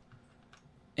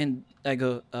 And I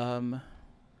go,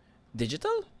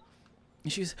 digital?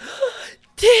 And she's,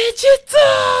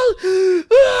 digital!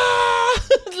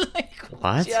 Like,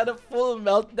 What? she had a full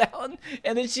meltdown,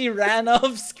 and then she ran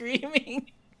off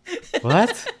screaming.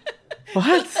 What?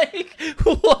 What? Like,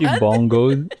 what? You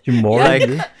bongoed. You more Like-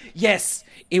 Yes,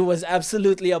 it was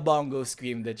absolutely a bongo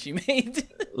scream that she made.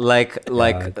 Like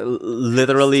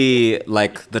literally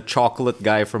like the chocolate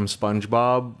guy from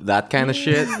SpongeBob, that kind of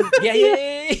shit. yeah.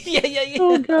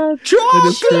 Oh god.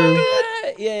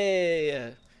 Chocolate! Yeah.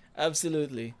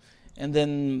 Absolutely. And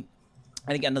then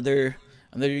I think another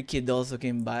kid also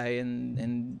came by,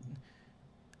 and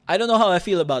I don't know how I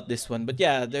feel about this one, but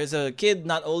yeah, there's a kid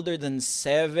not older than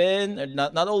 7 or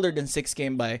not older than 6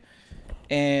 came by,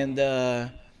 and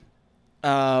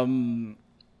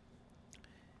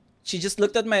she just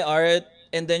looked at my art,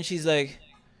 and then she's like,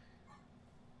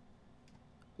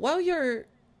 "Wow, your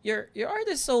art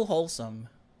is so wholesome.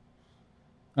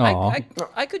 Aw.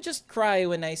 I could just cry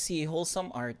when I see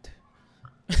wholesome art."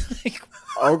 Like,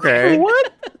 Okay.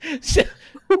 What?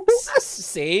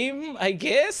 same, I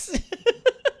guess.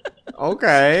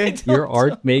 Okay. Your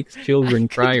art makes children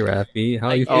cry, Rafi.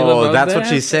 How you feel Oh, about that's that? what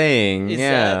she's saying. Is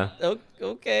Yeah. that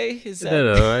okay? Is I that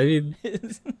don't know. I mean,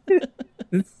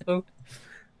 it's so.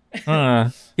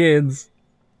 Kids.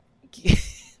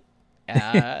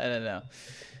 I don't know.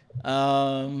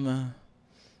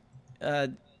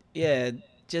 yeah,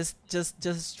 just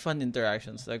fun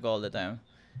interactions like all the time.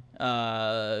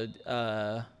 Uh,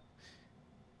 uh,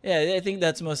 yeah, I think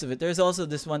that's most of it. There's also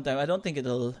this one time. I don't think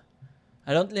it'll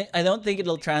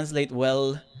translate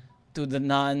well to the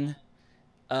non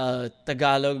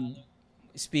Tagalog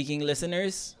speaking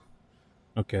listeners.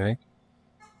 Okay.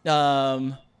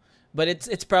 Um, but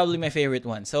it's probably my favorite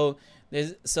one. So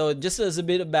just as a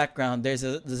bit of background, there's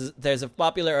a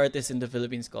popular artist in the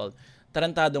Philippines called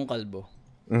Tarantadong Kalbo,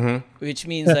 which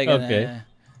means like Okay.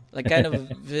 like kind of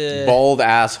Bald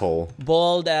asshole.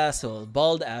 bald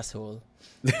asshole.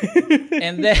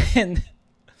 and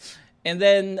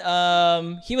then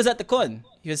he was at the con.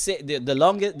 He was the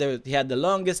longest. He had the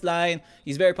longest line.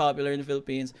 He's very popular in the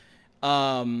Philippines.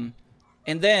 And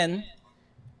then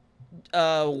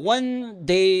one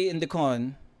day in the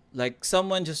con, like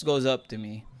someone just goes up to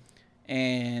me,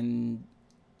 and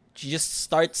she just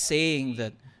starts saying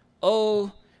that,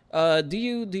 "Oh, do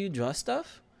you draw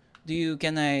stuff? Do you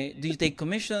take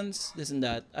commissions? This and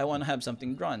that. I want to have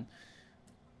something drawn."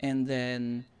 And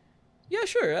then, yeah,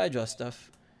 sure, I draw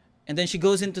stuff. And then she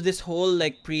goes into this whole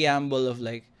like preamble of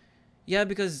like, yeah,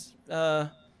 because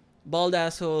bald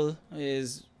asshole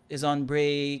is on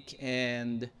break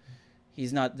and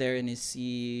he's not there in his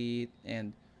seat,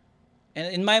 and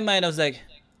in my mind I was like,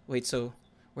 wait, so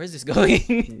where's this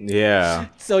going? Yeah.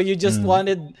 So you just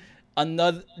wanted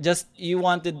you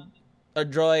wanted a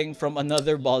drawing from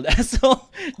another bald asshole,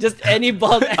 just any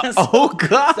bald asshole. Oh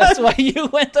God. That's why you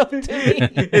went up to me.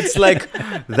 It's like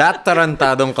that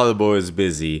Tarantadong Kalbo is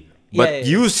busy, but Yeah.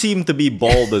 you seem to be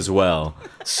bald as well.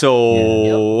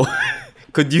 So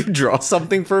could you draw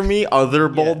something for me, other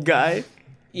bald guy?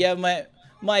 Yeah,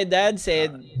 my dad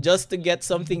said just to get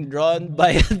something drawn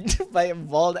by by a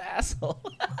bald asshole.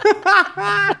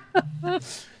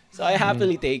 So I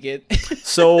happily take it.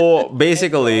 So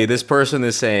basically, this person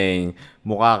is saying,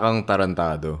 mukha kang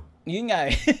tarantado. Yun nga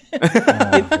eh.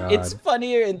 God. It's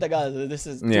funnier in Tagalog. This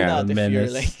is tune Yeah. out if you're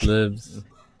Menace like. lives.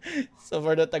 So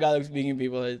for the Tagalog speaking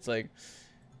people, it's like,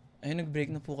 ay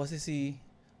nag-break na po kasi si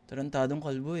Tarantadong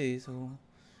Kalbo eh. So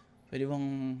pwede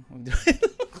bang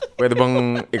Pwede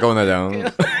bang ikaw na lang?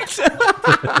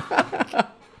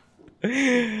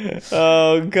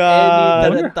 Oh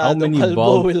God. Any How Tarantadong many Kalbo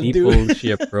bald will people do.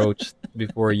 she approached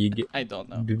before I don't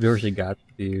know. before she got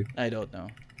to you? I don't know.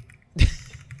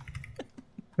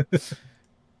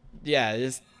 Yeah,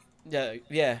 just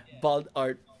bald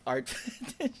art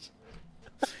fetish.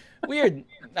 Weird.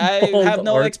 I Bald have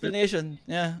no art explanation.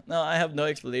 Yeah, no, I have no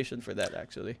explanation for that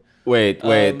actually. Wait.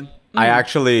 Um, I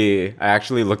actually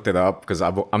looked it up because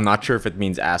I'm not sure if it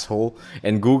means asshole.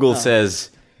 And Google says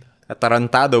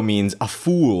tarantado means a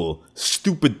fool,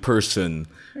 stupid person,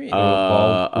 Really?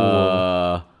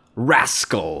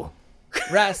 rascal.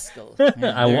 Rascal.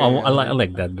 I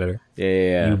like that better.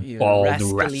 Yeah. You Bald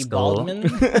rascally rascal. Baldman.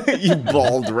 You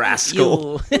bald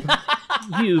rascal. You,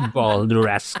 You bald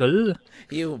rascal.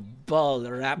 you bald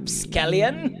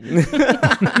rapscallion.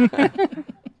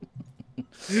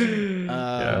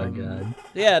 Oh God.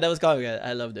 Yeah, that was comic.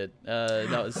 I loved it.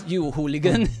 That was you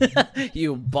hooligan,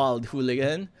 you bald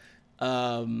hooligan.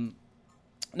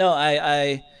 No,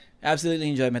 I absolutely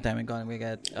enjoyed my time in Comic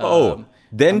Cat. Den I'm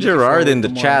looking Gerard forward in the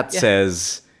to more. chat Yeah.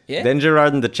 says. Yeah? Den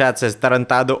Gerard in the chat says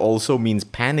tarantado also means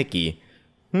panicky.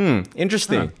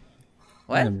 Interesting.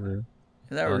 What? Never.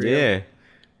 Is that real? Yeah,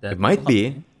 That it might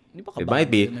be. Hindi ba It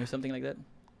might be. kabahan or something like that.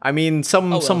 I mean,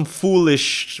 some Oh, well. some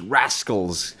foolish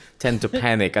rascals tend to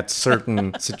panic at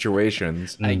certain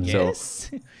situations. I So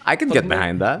guess. I can get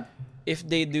behind that. If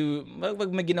they do,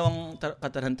 pag may ginawang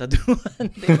katarantaduhan,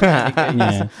 they panic, I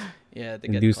guess. Yeah. Yeah, they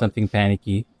And get do caught. something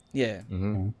panicky. Yeah.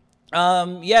 Mm-hmm.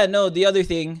 Yeah, no, the other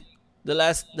thing, the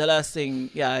last thing,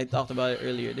 yeah, I talked about it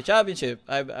earlier. The championship.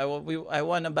 I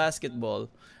won a basketball.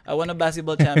 I won a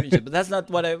basketball championship, but that's not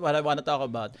what I want to talk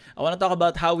about. I want to talk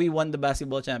about how we won the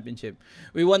basketball championship.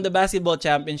 We won the basketball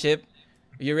championship.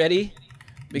 You ready?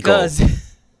 Because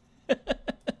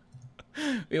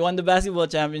we won the basketball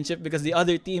championship because the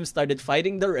other team started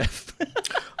fighting the ref.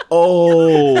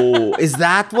 Oh, is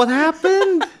that what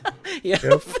happened? Yeah.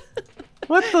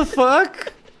 What the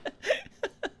fuck?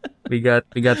 We got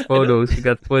photos. We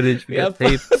got footage. We We have got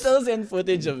tape. photos and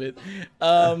footage of it.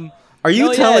 Are you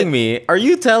No, telling yeah. me? Are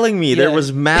you telling me there Yeah.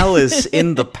 was malice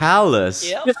in the palace?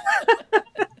 Yep.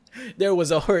 There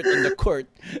was a hurt in the court.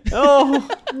 Oh,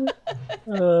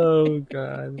 Oh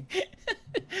God.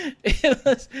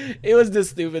 It was the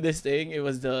stupidest thing. It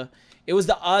was the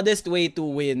oddest way to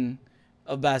win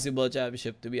a basketball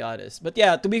championship, to be honest. But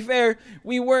yeah, to be fair,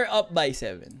 we were up by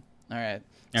 7. All right.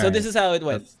 So All this right. is how it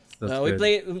went. That's We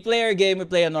good. play our game. We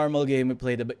play a normal game.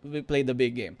 We play the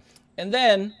big game, and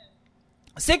then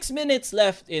 6 minutes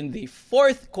left in the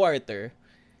fourth quarter.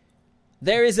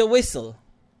 There is a whistle.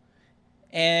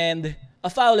 And a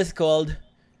foul is called.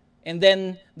 And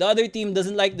then the other team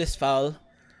doesn't like this foul.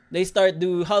 They start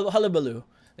do hullabaloo.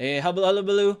 They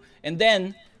hullabaloo. And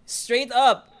then, straight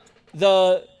up,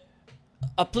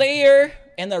 a player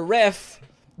and a ref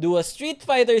do a Street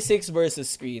Fighter 6 versus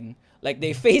screen. Like,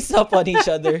 they face up on each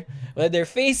other. With their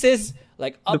faces,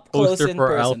 like, up close and for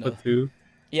personal. Alpha 2.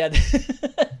 Yeah.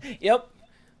 Yep.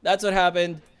 That's what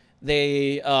happened.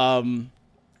 They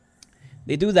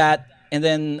do that, and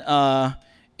then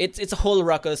it's a whole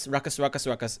ruckus.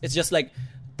 It's just like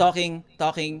talking.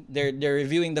 They're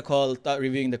reviewing the call,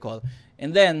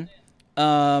 and then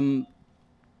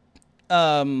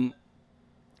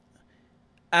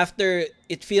after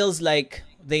it feels like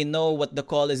they know what the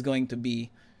call is going to be,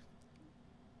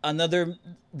 the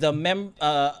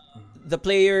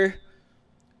player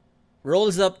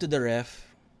rolls up to the ref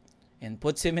and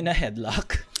puts him in a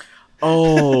headlock.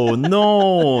 Oh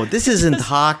no! This isn't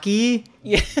hockey.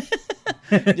 Yeah.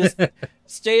 Just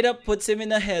straight up puts him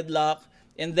in a headlock,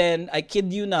 and then I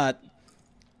kid you not,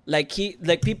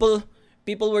 people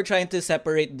were trying to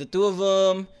separate the two of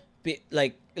them,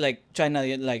 trying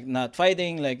to not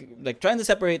fighting, like trying to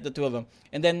separate the two of them,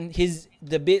 and then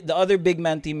the other big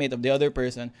man teammate of the other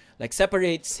person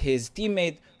separates his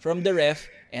teammate from the ref,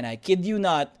 and I kid you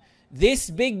not,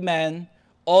 this big man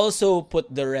also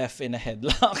put the ref in a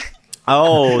headlock.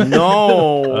 Oh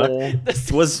no!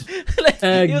 Was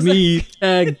Tag me.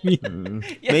 Yeah.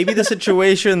 maybe the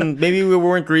situation? Maybe we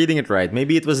weren't reading it right.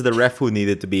 Maybe it was the ref who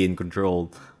needed to be in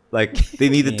control. Like they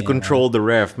needed to control the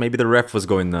ref. Maybe the ref was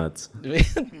going nuts.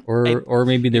 Or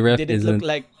maybe the ref didn't isn't look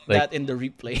like that in the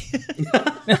replay.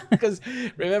 Because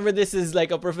remember, this is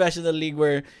like a professional league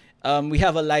where we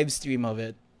have a live stream of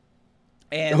it.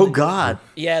 And Oh God!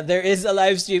 yeah, there is a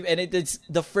live stream, and it's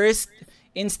the first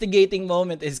instigating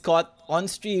moment is caught on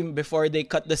stream before they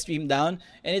cut the stream down,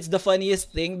 and it's the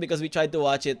funniest thing because we tried to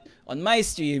watch it on my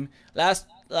stream last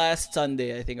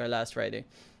Sunday, I think, or last Friday,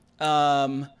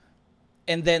 and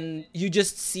then you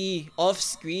just see off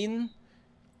screen,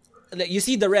 you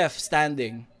see the ref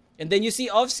standing, and then you see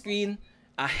off screen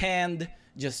a hand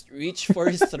just reach for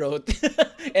his throat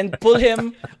and pull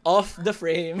him off the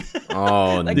frame.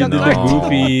 Oh Like a no!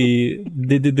 cartoon.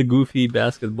 They did the goofy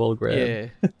basketball grab. Yeah.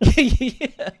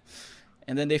 Yeah.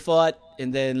 And then they fought,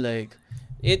 and then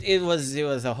it was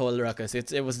a whole ruckus.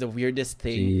 It was the weirdest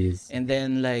thing. Jeez. And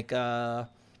then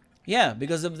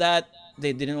because of that,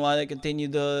 they didn't want to continue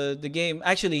the game.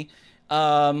 Actually,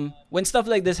 when stuff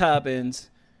like this happens,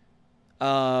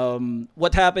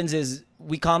 what happens is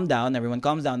we calm down, everyone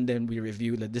calms down, then we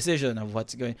review the decision of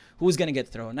who's gonna get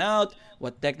thrown out,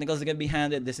 what technicals are gonna be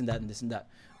handed, this and that and this and that.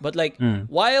 But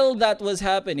while that was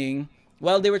happening,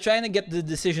 while they were trying to get the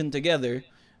decision together,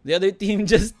 the other team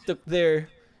just took their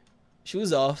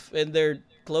shoes off and their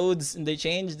clothes, and they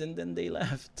changed, and then they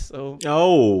left. So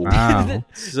Oh Wow.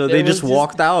 so There they was just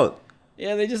walked out.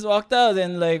 yeah, they just walked out,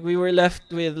 and we were left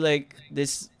with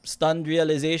this stunned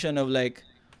realization of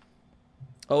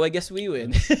oh, I guess we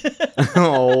win.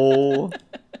 Oh,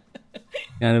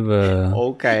 Kind of a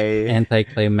okay.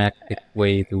 anticlimactic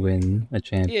way to win a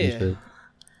championship.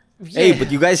 Hey, but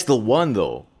you guys still won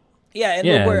though. yeah, and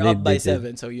Yeah, we're they up by did.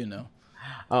 7, so you know.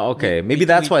 Oh, okay. Maybe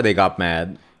that's why they got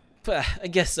mad. I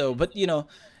guess so, but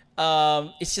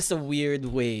it's just a weird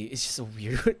way. It's just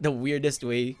the weirdest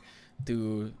way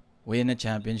to win a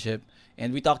championship.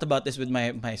 And we talked about this with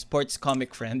my sports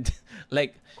comic friend.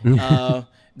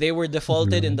 They were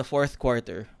defaulted in the fourth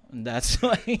quarter, and that's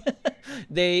why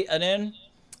and then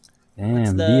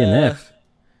Damn, the- DNF.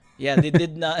 yeah, they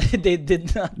did not finish.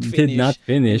 Did not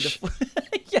finish.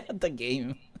 The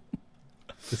game.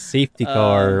 The safety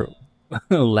car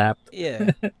lapped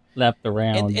Yeah.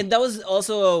 around. And that was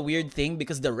also a weird thing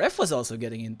because the ref was also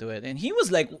getting into it, and he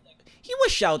was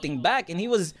shouting back, and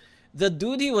the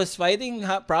dude he was fighting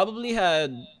probably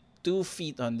had 2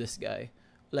 feet on this guy.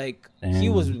 He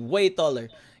was way taller,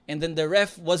 and then the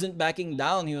ref wasn't backing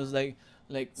down. He was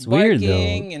weird,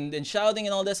 barking and shouting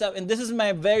and all that stuff. And this is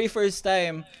my very first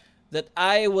time that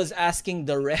I was asking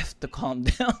the ref to calm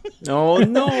down. Oh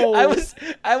no! I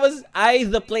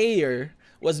the player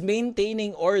was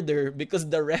maintaining order because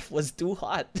the ref was too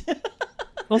hot.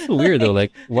 Also weird though.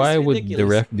 Why would the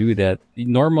ridiculous. ref do that?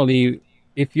 Normally,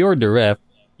 if you're the ref,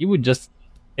 you would just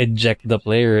eject the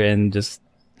player and just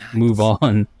move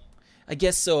on. I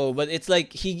guess so, but it's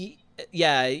he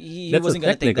That's wasn't a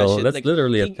gonna take that technical. shit. That's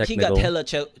literally a He technical. got hella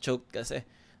choked kasi.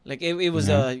 It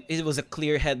was a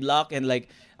clear headlock, and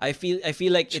I feel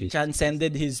like it Jeez.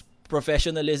 transcended his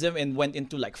professionalism and went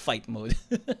into fight mode.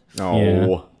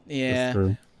 Oh. That's Yeah.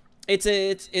 true.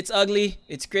 it's ugly.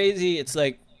 It's crazy. It's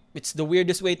like it's the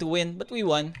weirdest way to win, but we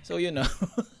won, so you know.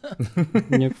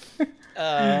 Yep.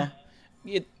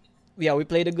 It yeah, we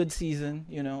played a good season,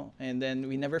 and then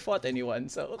we never fought anyone.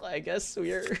 So I guess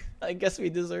we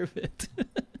deserve it.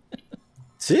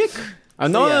 Sick. So, yeah,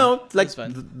 No, like it's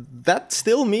fun. that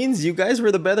still means you guys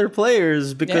were the better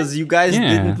players because Yeah. you guys Yeah.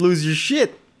 didn't lose your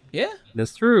shit. Yeah.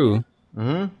 That's true.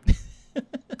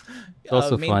 It's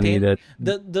also funny Maintain that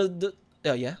the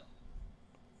yeah.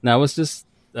 now I was just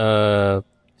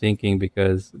thinking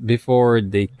because before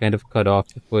they kind of cut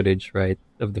off the footage, right,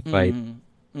 of the fight,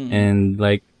 and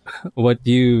like what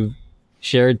you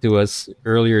shared to us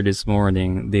earlier this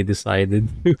morning, they decided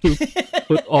to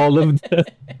put all of the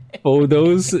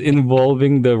photos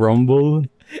involving the Rumble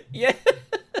Yeah.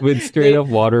 with straight up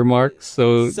watermarks.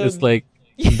 So So- it's like,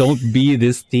 don't be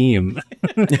this team.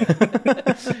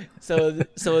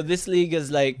 So this league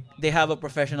is like they have a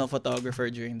professional photographer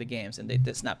during the games and they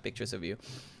snap pictures of you.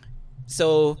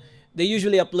 So they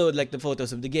usually upload like the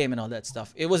photos of the game and all that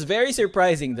stuff. It was very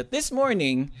surprising that this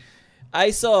morning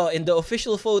I saw in the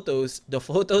official photos the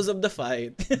photos of the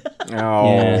fight.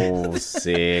 Oh,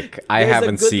 sick. I There's a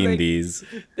haven't good, seen like- these.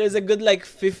 There's a good like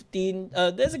 15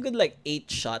 there's a good like 8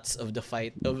 shots of the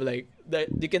fight of like that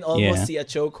you can almost Yeah. see a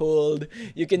chokehold.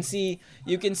 You can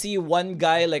see one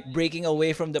guy like breaking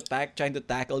away from the pack trying to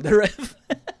tackle the ref.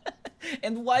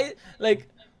 And why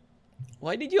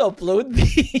did you upload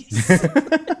these?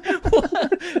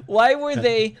 why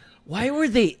were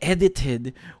they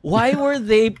edited? Why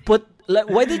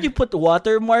did you put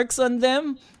watermarks on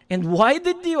them? And why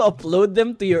did you upload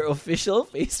them to your official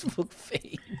Facebook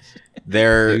page?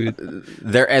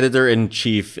 Their editor in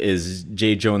chief is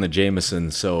J. Jonah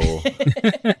Jameson, so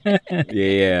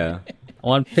yeah. I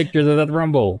want pictures of that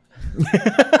Rumble.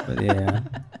 But yeah.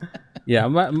 Yeah,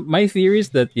 my theory is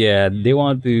that they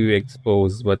want to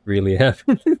expose what really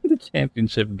happened in the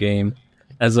championship game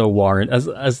as a warrant,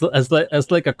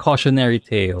 as like a cautionary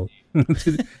tale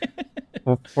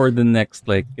for the next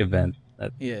like event.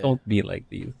 That Yeah. don't be like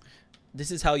these. This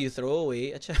is how you throw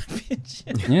away a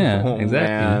championship. Yeah, Oh,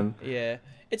 exactly. man. Yeah.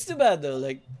 It's too bad though.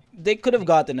 Like they could have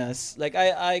gotten us. Like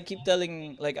I keep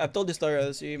telling, like I've told this story on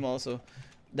the stream also,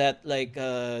 that like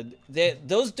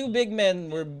those two big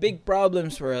men were big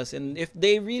problems for us, and if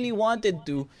they really wanted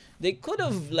to, they could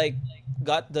have like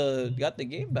got the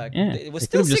game back. Yeah, It was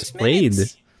they still could've 6 just played.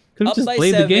 minutes. Could have Up just by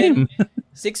played the 7. game.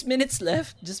 6 minutes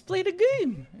left. Just play the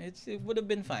game. It would have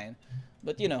been fine.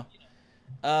 But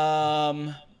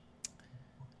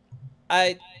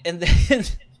and then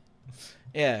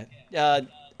yeah.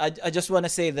 I just want to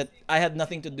say that I had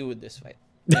nothing to do with this fight.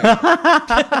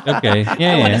 Okay, I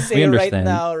yeah, want to we say right understand.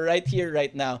 now, right here,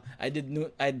 right now, I did nothing.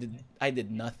 My I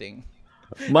did nothing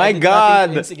to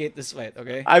God, instigate this fight.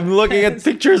 Okay. I'm looking at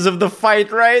pictures of the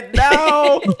fight right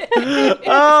now.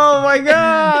 Oh my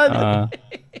God.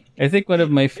 I think one of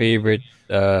my favorite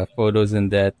photos in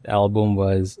that album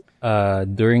was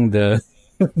during the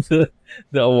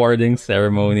the awarding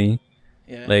ceremony.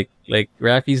 Yeah. Like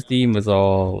Rafi's team was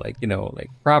all like like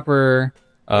proper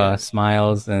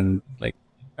smiles and like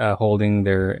holding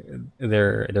their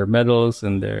medals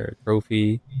and their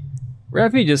trophy.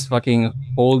 Rafi just fucking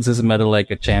holds his medal like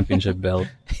a championship belt.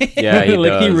 Yeah, he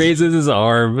like he does. raises his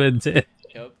arm and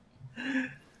Yep.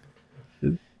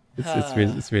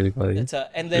 it's really funny.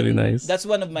 And then really nice. that's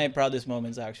one of my proudest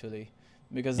moments actually,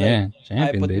 because Yeah, like,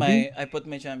 champion, baby. I put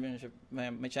my championship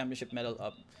medal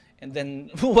up, and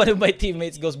then one of my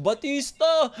teammates goes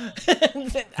Batista. And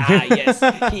then, yes,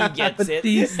 he gets it.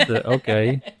 Batista,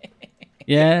 okay.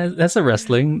 Yeah, that's a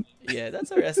wrestling. Yeah,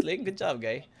 that's a wrestling. Good job,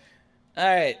 guy. All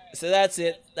right, so that's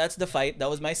it. That's the fight. That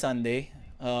was my Sunday.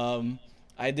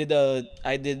 I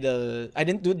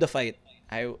didn't do the fight.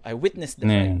 I witnessed the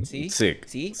Yeah. fight. See, Sick.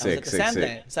 See, I was Sick, at the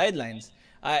sick. sidelines.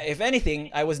 If anything,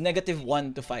 I was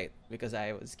 -1 to fight because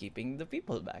I was keeping the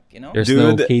people back. There's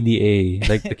no Dude. KDA.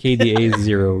 Like the KDA is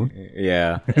 0.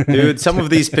 Yeah, dude. Some of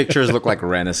these pictures look like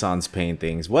Renaissance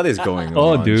paintings. What is going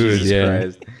Oh, on? dude, Jesus yeah.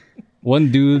 Christ.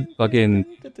 One dude fucking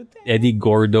Eddie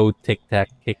Gordo tic tac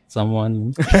kicked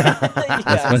someone. Yeah,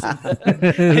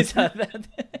 I saw that.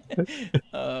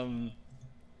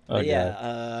 Oh,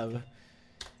 Yeah,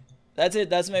 that's it.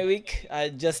 That's my week.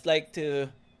 I'd just like to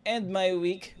end my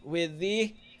week with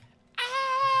the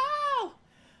ow,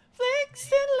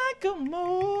 flexing like a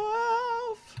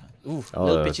move. Ooh, a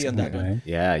little pitchy on that one. Okay.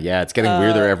 Yeah. It's getting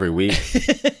weirder every week.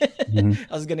 I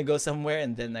was gonna go somewhere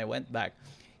and then I went back.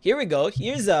 Here we go.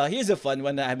 Here's a fun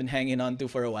one that I've been hanging on to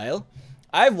for a while.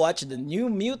 I've watched the New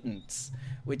Mutants,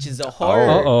 which is a horror.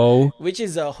 Uh-oh. Which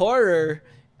is a horror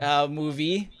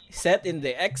movie. set in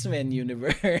the X-Men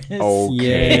universe.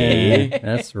 Okay. Yeah,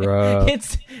 that's rough.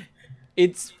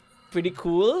 It's pretty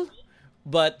cool,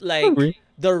 but like Really?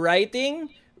 the writing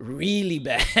really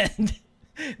bad.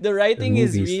 The writing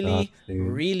is movie really sucks,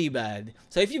 dude. really bad.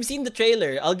 So if you've seen the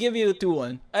trailer, I'll give you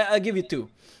I'll give you two.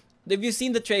 If you've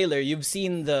seen the trailer, you've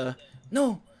seen the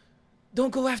no,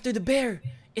 don't go after the bear.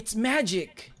 It's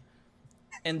magic.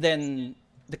 And then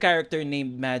the character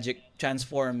named Magic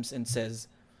transforms and says,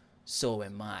 "So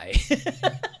am I."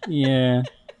 Yeah.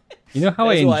 You know how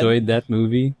I There's one. enjoyed that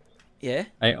movie? Yeah.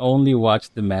 I only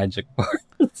watched the magic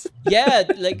parts. Yeah,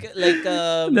 like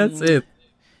That's it.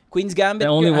 Queen's Gambit. I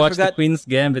only Girl. watched the forgot Queen's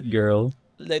Gambit girl.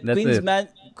 like that's it.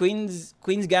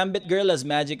 Queen's Gambit girl as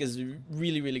Magic is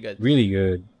really really good. Really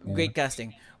good. Yeah. Great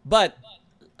casting. But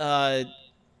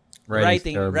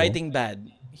Writing's terrible. writing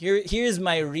bad. Here's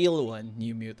my real one,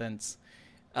 New Mutants.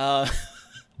 Uh,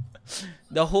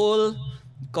 the whole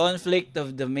conflict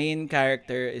of the main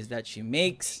character is that she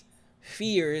makes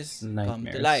fears come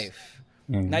to Nightmares. life.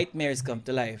 Mm. Nightmares come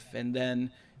to life, and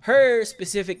then her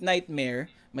specific nightmare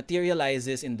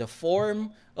materializes in the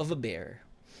form of a bear.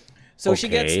 So she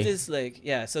gets Okay. this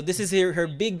so this is her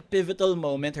big pivotal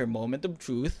moment, her moment of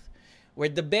truth, where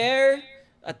the bear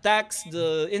attacks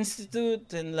the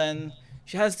institute, and then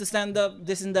she has to stand up,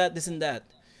 this and that, this and that.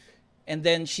 And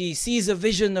then she sees a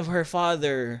vision of her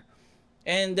father,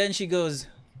 and then she goes,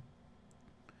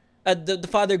 the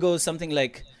father goes something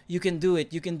like, "You can do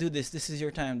it, you can do this is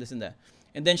your time, this and that."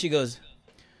 And then she goes,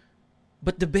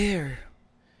 "But the bear,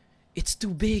 it's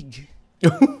too big."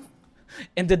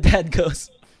 And the dad goes,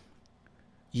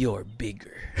 "You're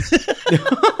bigger."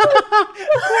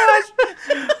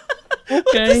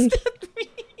 Okay.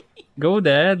 Go,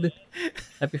 Dad.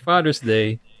 Happy Father's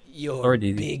Day. You're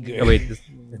Already. bigger. Oh, wait.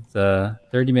 It's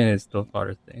 30 minutes till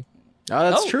Father's Day. Oh,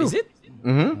 that's Oh, true. is it?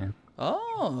 Mm-hmm.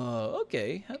 Oh,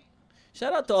 okay.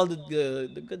 Shout out to all the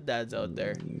good dads out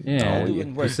there. Yeah. All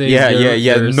doing work. To say Yeah, their- yeah,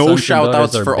 yeah. their No sons and shout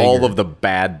outs daughters are for all bigger. of the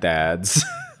bad dads.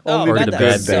 Oh, Only Or bad the the bad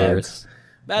bad dads. bears.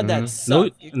 Bad dads No,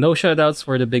 suck. no shout outs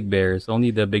for the big bears.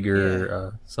 Only the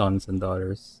bigger sons and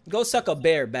daughters. Go suck a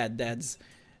bear, bad dads.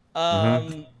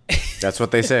 That's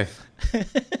what they say.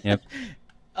 Yep.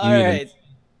 All Mutants.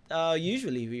 right.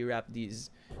 Usually we wrap these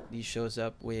shows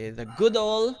up with a good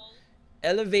old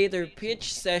elevator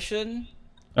pitch session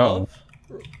Oh. of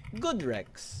Good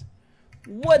Rex.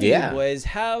 What do Yeah. you boys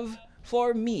have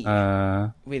for me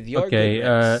with your okay, Good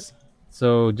Rex?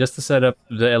 So just to set up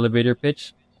the elevator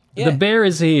pitch, Yeah. the bear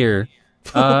is here.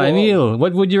 Emil,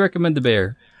 what would you recommend the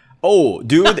bear? Oh,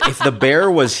 dude, if the bear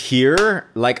was here,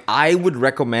 like I would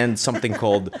recommend something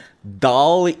called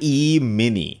DAL-E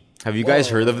Mini. Have you guys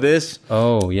heard of this?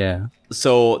 Oh yeah.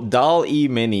 So DAL-E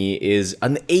Mini is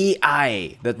an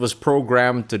AI that was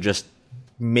programmed to just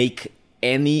make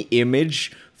any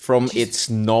image from its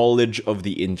knowledge of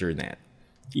the internet.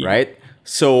 Right?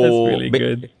 So That's really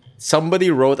good. somebody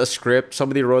wrote a script,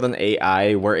 somebody wrote an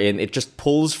AI wherein it just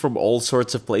pulls from all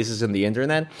sorts of places in the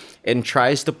internet and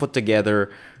tries to put together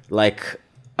like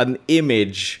an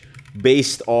image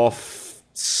based off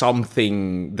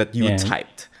something that you Yeah.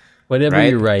 typed. Whatever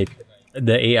Right? you write,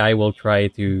 the AI will try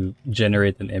to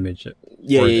generate an image.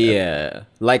 Yeah, for yeah, that.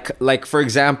 yeah. Like for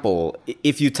example,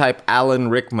 if you type Alan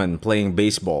Rickman playing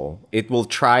baseball, it will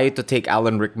try to take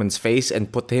Alan Rickman's face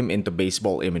and put him into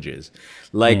baseball images.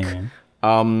 Like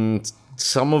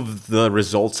some of the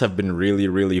results have been really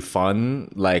really fun.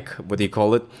 Like what do you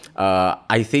call it?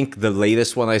 I think the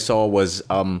latest one I saw was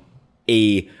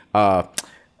a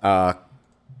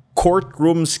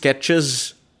courtroom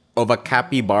sketches of a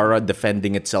capybara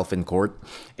defending itself in court,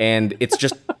 and it's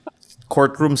just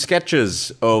courtroom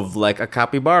sketches of like a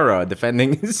capybara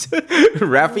defending his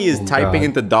Rafi is typing God.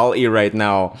 into DAL-E right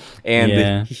now, and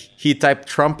Yeah. he typed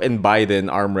Trump and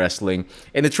Biden arm wrestling,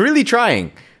 and it's really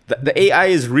trying. The AI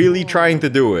is really trying to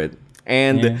do it,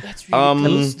 and Yeah. That's really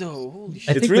close though. Holy I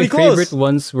shit. It's think really my close. favorite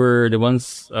ones were the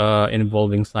ones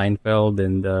involving Seinfeld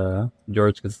and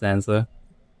George Costanza.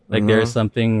 Like there's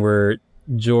something where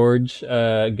George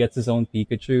gets his own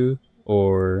Pikachu,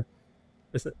 or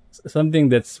something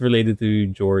that's related to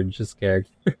George's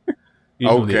character.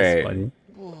 Usually Okay. it's funny.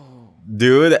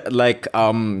 Dude, like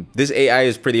this AI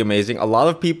is pretty amazing. A lot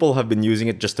of people have been using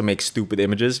it just to make stupid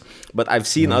images, but I've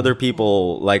seen other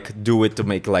people like do it to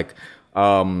make like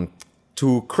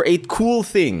to create cool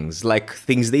things, like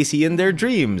things they see in their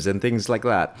dreams and things like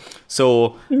that.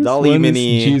 So DAL-E One is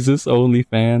Mini, Jesus only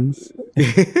fans.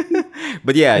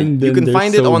 but yeah, And you then can there's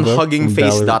find it on Soba from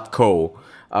huggingface.co.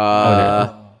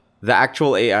 The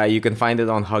actual AI, you can find it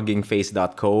on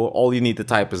huggingface.co. All you need to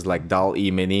type is like DAL-E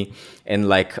Mini, and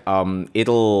like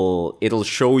it'll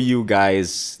show you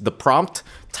guys the prompt.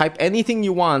 Type anything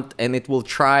you want, and it will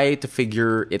try to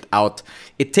figure it out.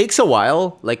 It takes a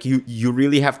while. Like you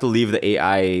really have to leave the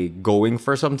AI going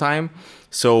for some time.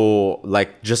 So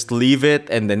like just leave it,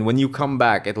 and then when you come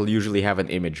back, it'll usually have an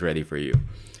image ready for you.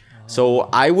 So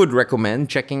I would recommend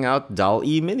checking out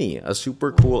DAL-E Mini, a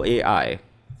super cool AI.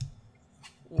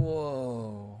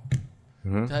 Whoa.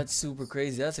 That's super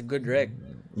crazy. That's a good rec.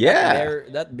 Yeah.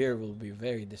 That bear will be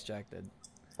very distracted.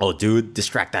 Oh, dude,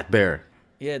 distract that bear.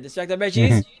 Yeah, distract that bear,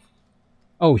 cheese.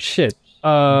 Oh shit.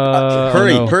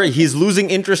 Hurry, no. hurry. He's losing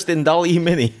interest in DAL-E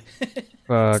Mini.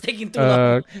 Fuck. It's taking too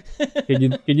long.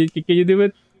 Can you do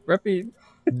it? Rafi?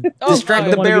 Oh, Distract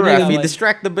I the wanna bear, give you that Rafi. one.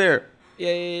 Distract the bear.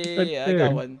 Yeah. I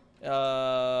got one.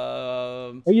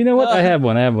 Oh, you know what? I have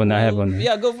one.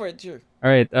 Yeah, go for it. Sure. All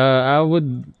right. I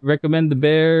would recommend the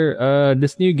bear.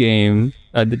 This new game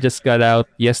that just got out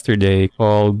yesterday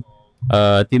called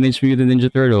Teenage Mutant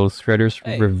Ninja Turtles: Shredder's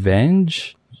Hey.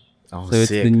 Revenge. Oh, So it's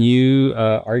sick. the new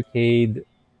arcade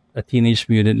Teenage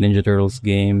Mutant Ninja Turtles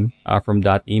game from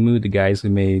Emu, the guys who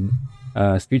made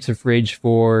Streets of Rage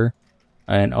 4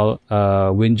 and all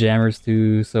Windjammers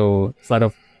 2. So it's a lot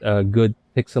of good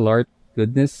pixel art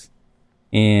goodness.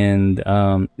 And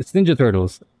it's Ninja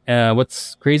Turtles.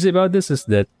 What's crazy about this is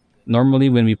that normally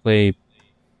when we play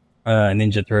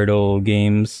Ninja Turtle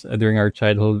games during our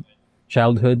childhood,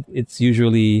 it's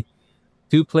usually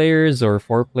 2 players or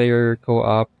 4-player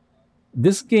co-op.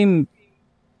 This game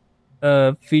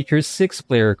features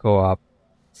 6-player co-op,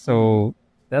 so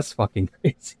that's fucking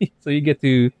crazy. So you get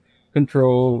to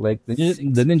control like the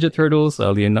Ninja Turtles,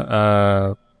 all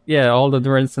the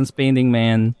Renaissance Painting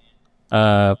Man,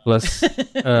 plus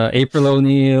April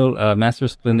O'Neil, Master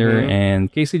Splinter, and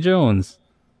Casey Jones.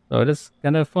 So that's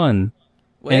kind of fun.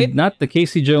 Wait. And not the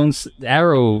Casey Jones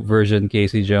Arrow version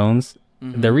Casey Jones,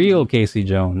 the real Casey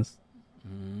Jones,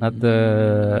 not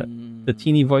the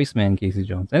teeny voice man Casey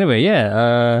Jones. Anyway,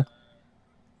 yeah.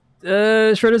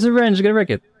 Shredder's Revenge, gonna wreck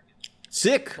it.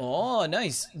 Sick. Oh,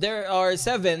 nice. There are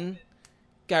 7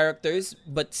 characters,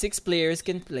 but 6 players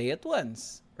can play at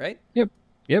once, right? Yep.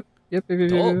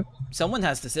 Oh, someone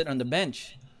has to sit on the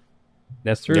bench.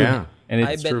 That's true. Yeah. And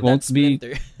I it bet won't that's be.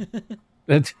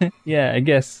 Splinter. Yeah, I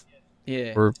guess.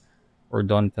 Yeah. Or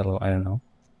Donatello. I don't know.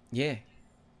 Yeah.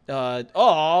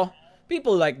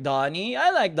 People like Donnie. I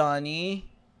like Donnie.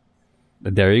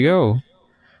 But there you go.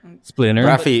 Splinter.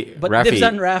 Rafi, But dibs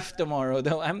on Raph tomorrow,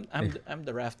 though. I'm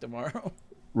the Raph tomorrow.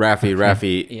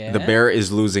 Rafi, Yeah? the bear is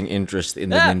losing interest in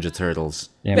the Ah. Ninja Turtles.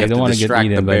 Yeah, We we have don't to want to get distract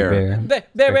the eaten by bear.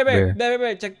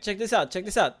 bear. Check this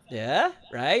out. Yeah,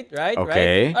 right.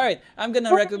 Okay. All right, I'm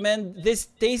gonna recommend this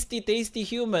tasty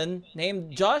human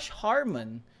named Josh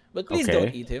Harmon. But please Okay.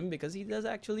 don't eat him because he does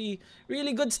actually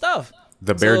really good stuff.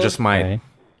 The bear So- just might. Okay.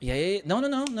 Yeah. No.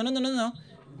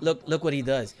 Look what he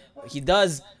does. He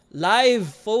does live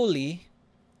Foley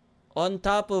on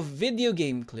top of video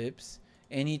game clips,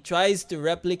 and he tries to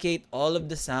replicate all of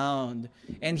the sound.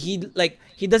 And he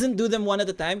doesn't do them one at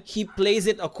a time. He plays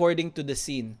it according to the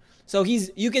scene. So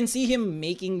you can see him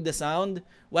making the sound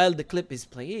while the clip is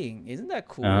playing. Isn't that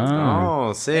cool? Ah. Oh,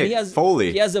 And sick. he has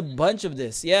Foley. He has a bunch of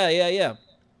this. Yeah.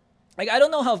 Like I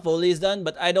don't know how Foley is done,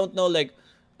 but I don't know like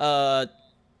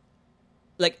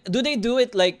do they do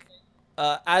it like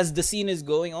as the scene is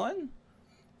going on?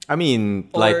 I mean,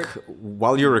 Or- like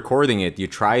while you're recording it, you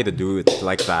try to do it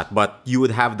like that, but you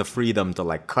would have the freedom to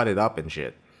like cut it up and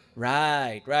shit.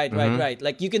 Right.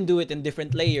 Like you can do it in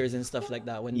different layers and stuff like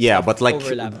that when Yeah, stuff but like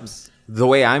overlaps. the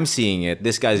way I'm seeing it,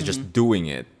 this guy's just doing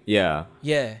it. Yeah.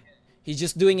 Yeah, he's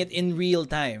just doing it in real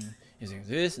time. He's doing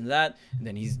this and that, and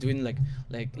then he's doing like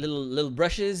little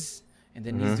brushes, and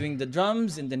then he's doing the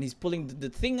drums, and then he's pulling the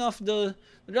thing off the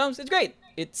drums. It's great.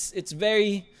 It's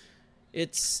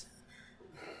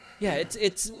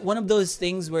one of those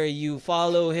things where you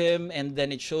follow him, and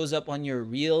then it shows up on your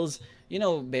reels. You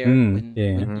know, Bear,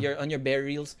 when you're on your Bear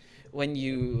reels, when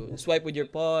you swipe with your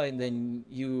paw, and then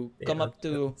you come up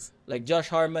to like Josh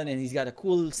Harmon, and he's got a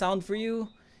cool sound for you.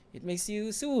 It makes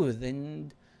you soothe,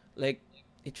 and like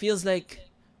it feels like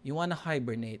you want to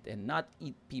hibernate and not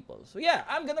eat people. So yeah,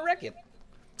 I'm gonna wreck it.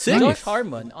 Sick. Josh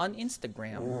Harmon on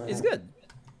Instagram is good.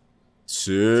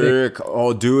 Sick.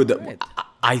 Oh, dude. Right.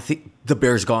 I think the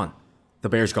bear's gone. The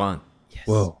bear's gone. Yes.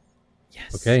 Whoa.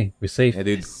 Yes. Okay, we're safe. Yeah,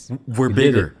 dude. We're We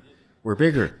did bigger. We're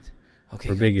bigger. Okay.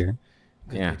 We're good. bigger.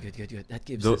 Good, Yeah. good. That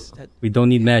gives Tho- us that. We don't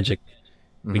need magic.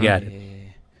 We got it.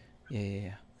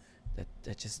 Yeah.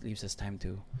 That just leaves us time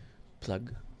to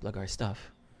plug our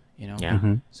stuff. You know. Yeah.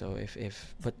 So if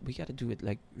but we gotta do it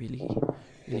like really,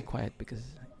 really quiet because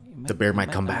The bear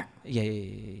might come not- back. Yeah.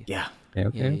 Yeah. Yeah,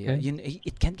 okay, okay. You know,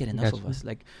 it can't get enough of Gotcha. us.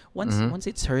 Like once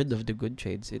it's heard of the good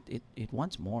trades, it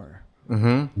wants more.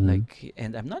 Mm-hmm. Like,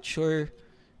 and I'm not sure,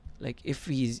 like if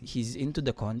he's into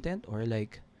the content or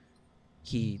like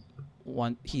he's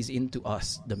into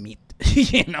us, the meat.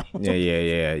 You know.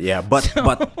 Yeah.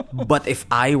 But if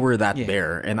I were that Yeah.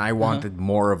 bear and I wanted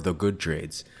more of the good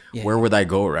trades, Yeah. where would I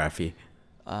go, Rafi?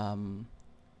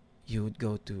 You would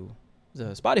go to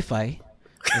the Spotify.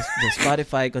 The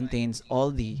Spotify contains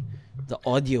all the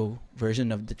audio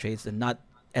version of the trades, the not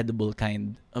edible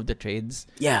kind of the trades.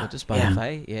 Yeah, Go to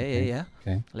Spotify. Yeah.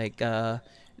 Okay. Like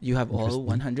you have all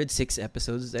 106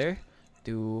 episodes there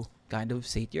to kind of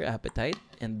sate your appetite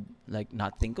and like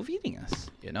not think of eating us.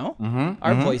 You know,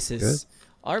 our voices,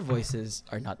 are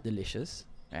not delicious,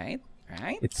 right?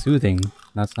 Right? It's soothing,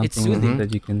 not something It's soothing.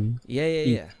 that you can.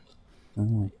 Yeah.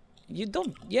 Oh. You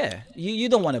don't. Yeah, you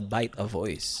don't want to bite a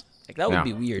voice. Like that would Yeah.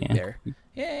 be weird Yeah. there.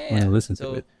 Yeah. Wanna listen to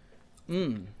so, it.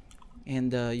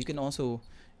 And you can also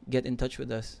get in touch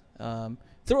with us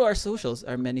through our socials,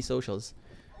 our many socials.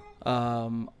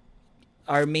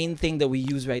 Our main thing that we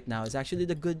use right now is actually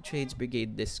the Good Trades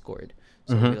Brigade Discord.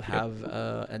 So we'll have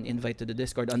an invite to the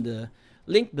Discord on the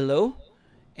link below.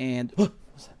 And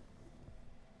what's that?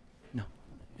 No.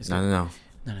 It's good. No.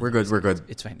 We're good. We're good.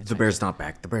 It's fine. It's The fine. bear's not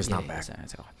back. The bear's not back.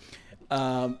 It's okay.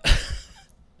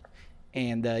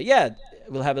 And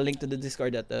we'll have a link to the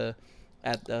Discord at the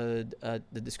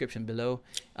description below.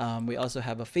 We also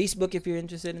have a Facebook if you're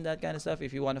interested in that kind of stuff.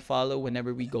 If you want to follow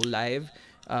whenever we go live,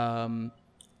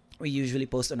 we usually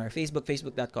post on our Facebook,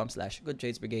 facebook.com/Good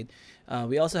Trades Brigade.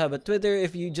 We also have a Twitter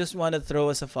if you just want to throw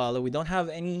us a follow. We don't have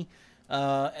any.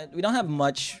 We don't have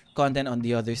much content on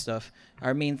the other stuff.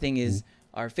 Our main thing is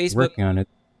our Facebook Working on it.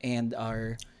 and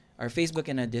our Facebook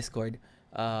and our Discord.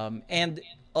 And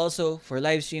also for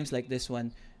live streams like this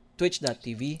one,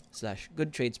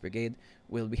 twitch.tv/Good Trades Brigade.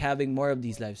 We'll be having more of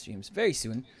these live streams very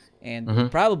soon, and we'll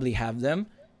probably have them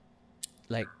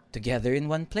like together in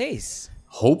one place.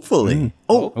 Hopefully.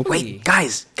 Oh, Hopefully. wait,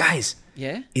 guys.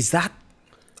 Yeah. Is that?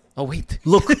 Oh wait.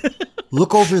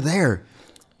 Look over there.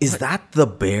 Is that the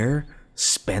bear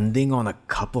spending on a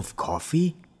cup of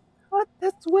coffee? What?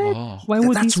 That's weird. Oh. Why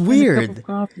would That's he spend a cup weird. of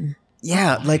coffee?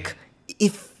 Yeah, like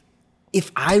if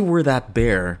I were that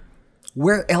bear,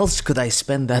 where else could I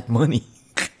spend that money?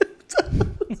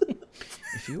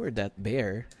 If you were that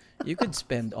bear, you could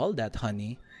spend all that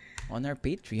honey on our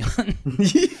Patreon.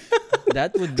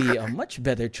 That would be a much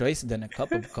better choice than a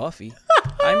cup of coffee.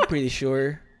 I'm pretty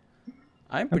sure.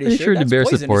 I'm pretty sure the that's bear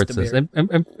poisonous supports to us. bear.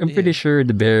 I'm pretty sure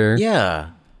the bear. Yeah.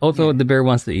 Also, the bear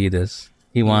wants to eat us.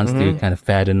 He wants to kind of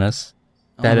fatten us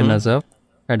up,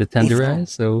 try to tenderize.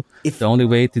 So the only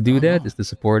way to do that is to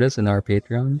support us in our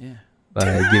Patreon Yeah.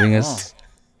 by giving us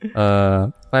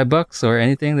 $5 or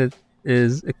anything that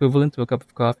is equivalent to a cup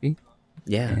of coffee.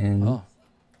 Yeah. And Oh.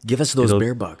 Give us those It'll-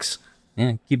 bear bucks.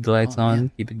 yeah, keep the lights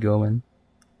on, keep it going.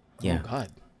 Yeah. Oh God.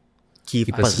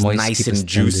 Keep us us moist, nice keep and us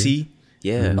tender. juicy.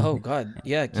 Yeah. Oh God.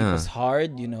 Yeah. Keep us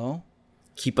hard. You know.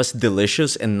 Keep us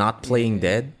delicious and not playing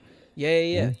dead.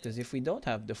 Yeah. Because if we don't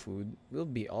have the food, we'll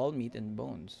be all meat and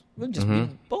bones. We'll just be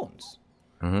bones.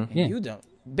 And Yeah. you don't.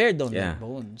 Bear don't Yeah. like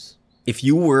bones. If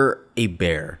you were a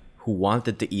bear who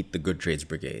wanted to eat the Good Trades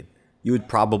Brigade, you would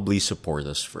probably support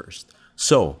us first.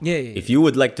 So, Yeah. if you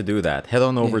would like to do that, head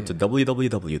on over to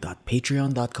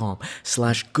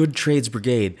www.patreon.com/Good Trades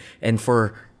Brigade, and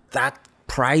for that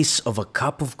price of a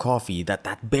cup of coffee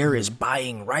that bear is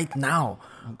buying right now,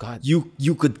 Oh God. you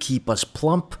could keep us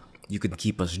plump, you could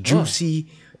keep us juicy,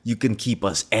 you can keep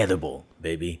us edible,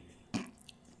 baby.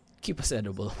 Keep us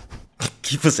edible.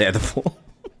 Keep us edible.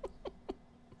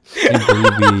 Can't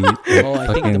believe we Oh, I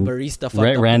think the fucking barista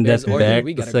fucked up ran the that best order. back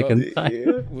We the gotta second go.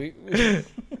 time. We,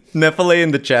 Nefale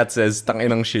in the chat says,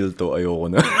 "Tanginang shield to, ayoko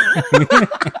na."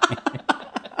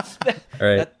 All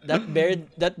right.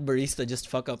 that barista just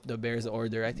fuck up the bear's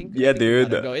order. I think. Yeah, I think we dude.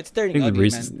 gotta go. It's I turning think the ugly,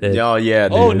 barista's man. dead. Oh yeah,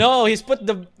 dude. Oh no, he's put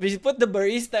the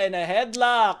barista in a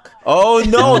headlock. Oh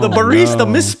no, the barista no.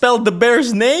 misspelled the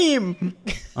bear's name.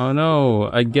 Oh no,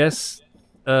 I guess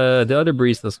the other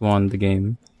baristas won the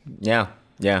game. Yeah.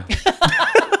 That's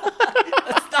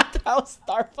how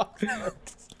Starbucks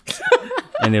works.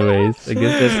 Anyways, I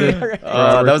guess that's it. for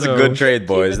our That was a show. good trade,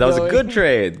 boys. it That was a going. good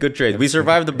trade. Good trade. We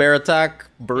survived the bear attack.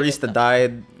 Barista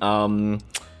died.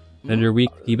 Another week,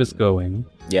 keep us going.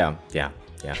 Yeah.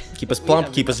 Keep us plump.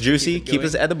 have Keep us enough to keep juicy. it Keep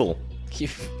us going. edible. Keep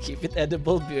it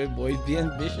edible, boys. Be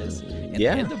ambitious. And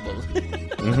Yeah. edible.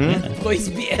 Boys,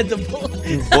 be edible.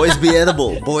 Boys be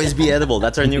edible. Boys be edible.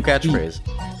 That's our new catchphrase.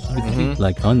 Sweet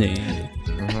like honey.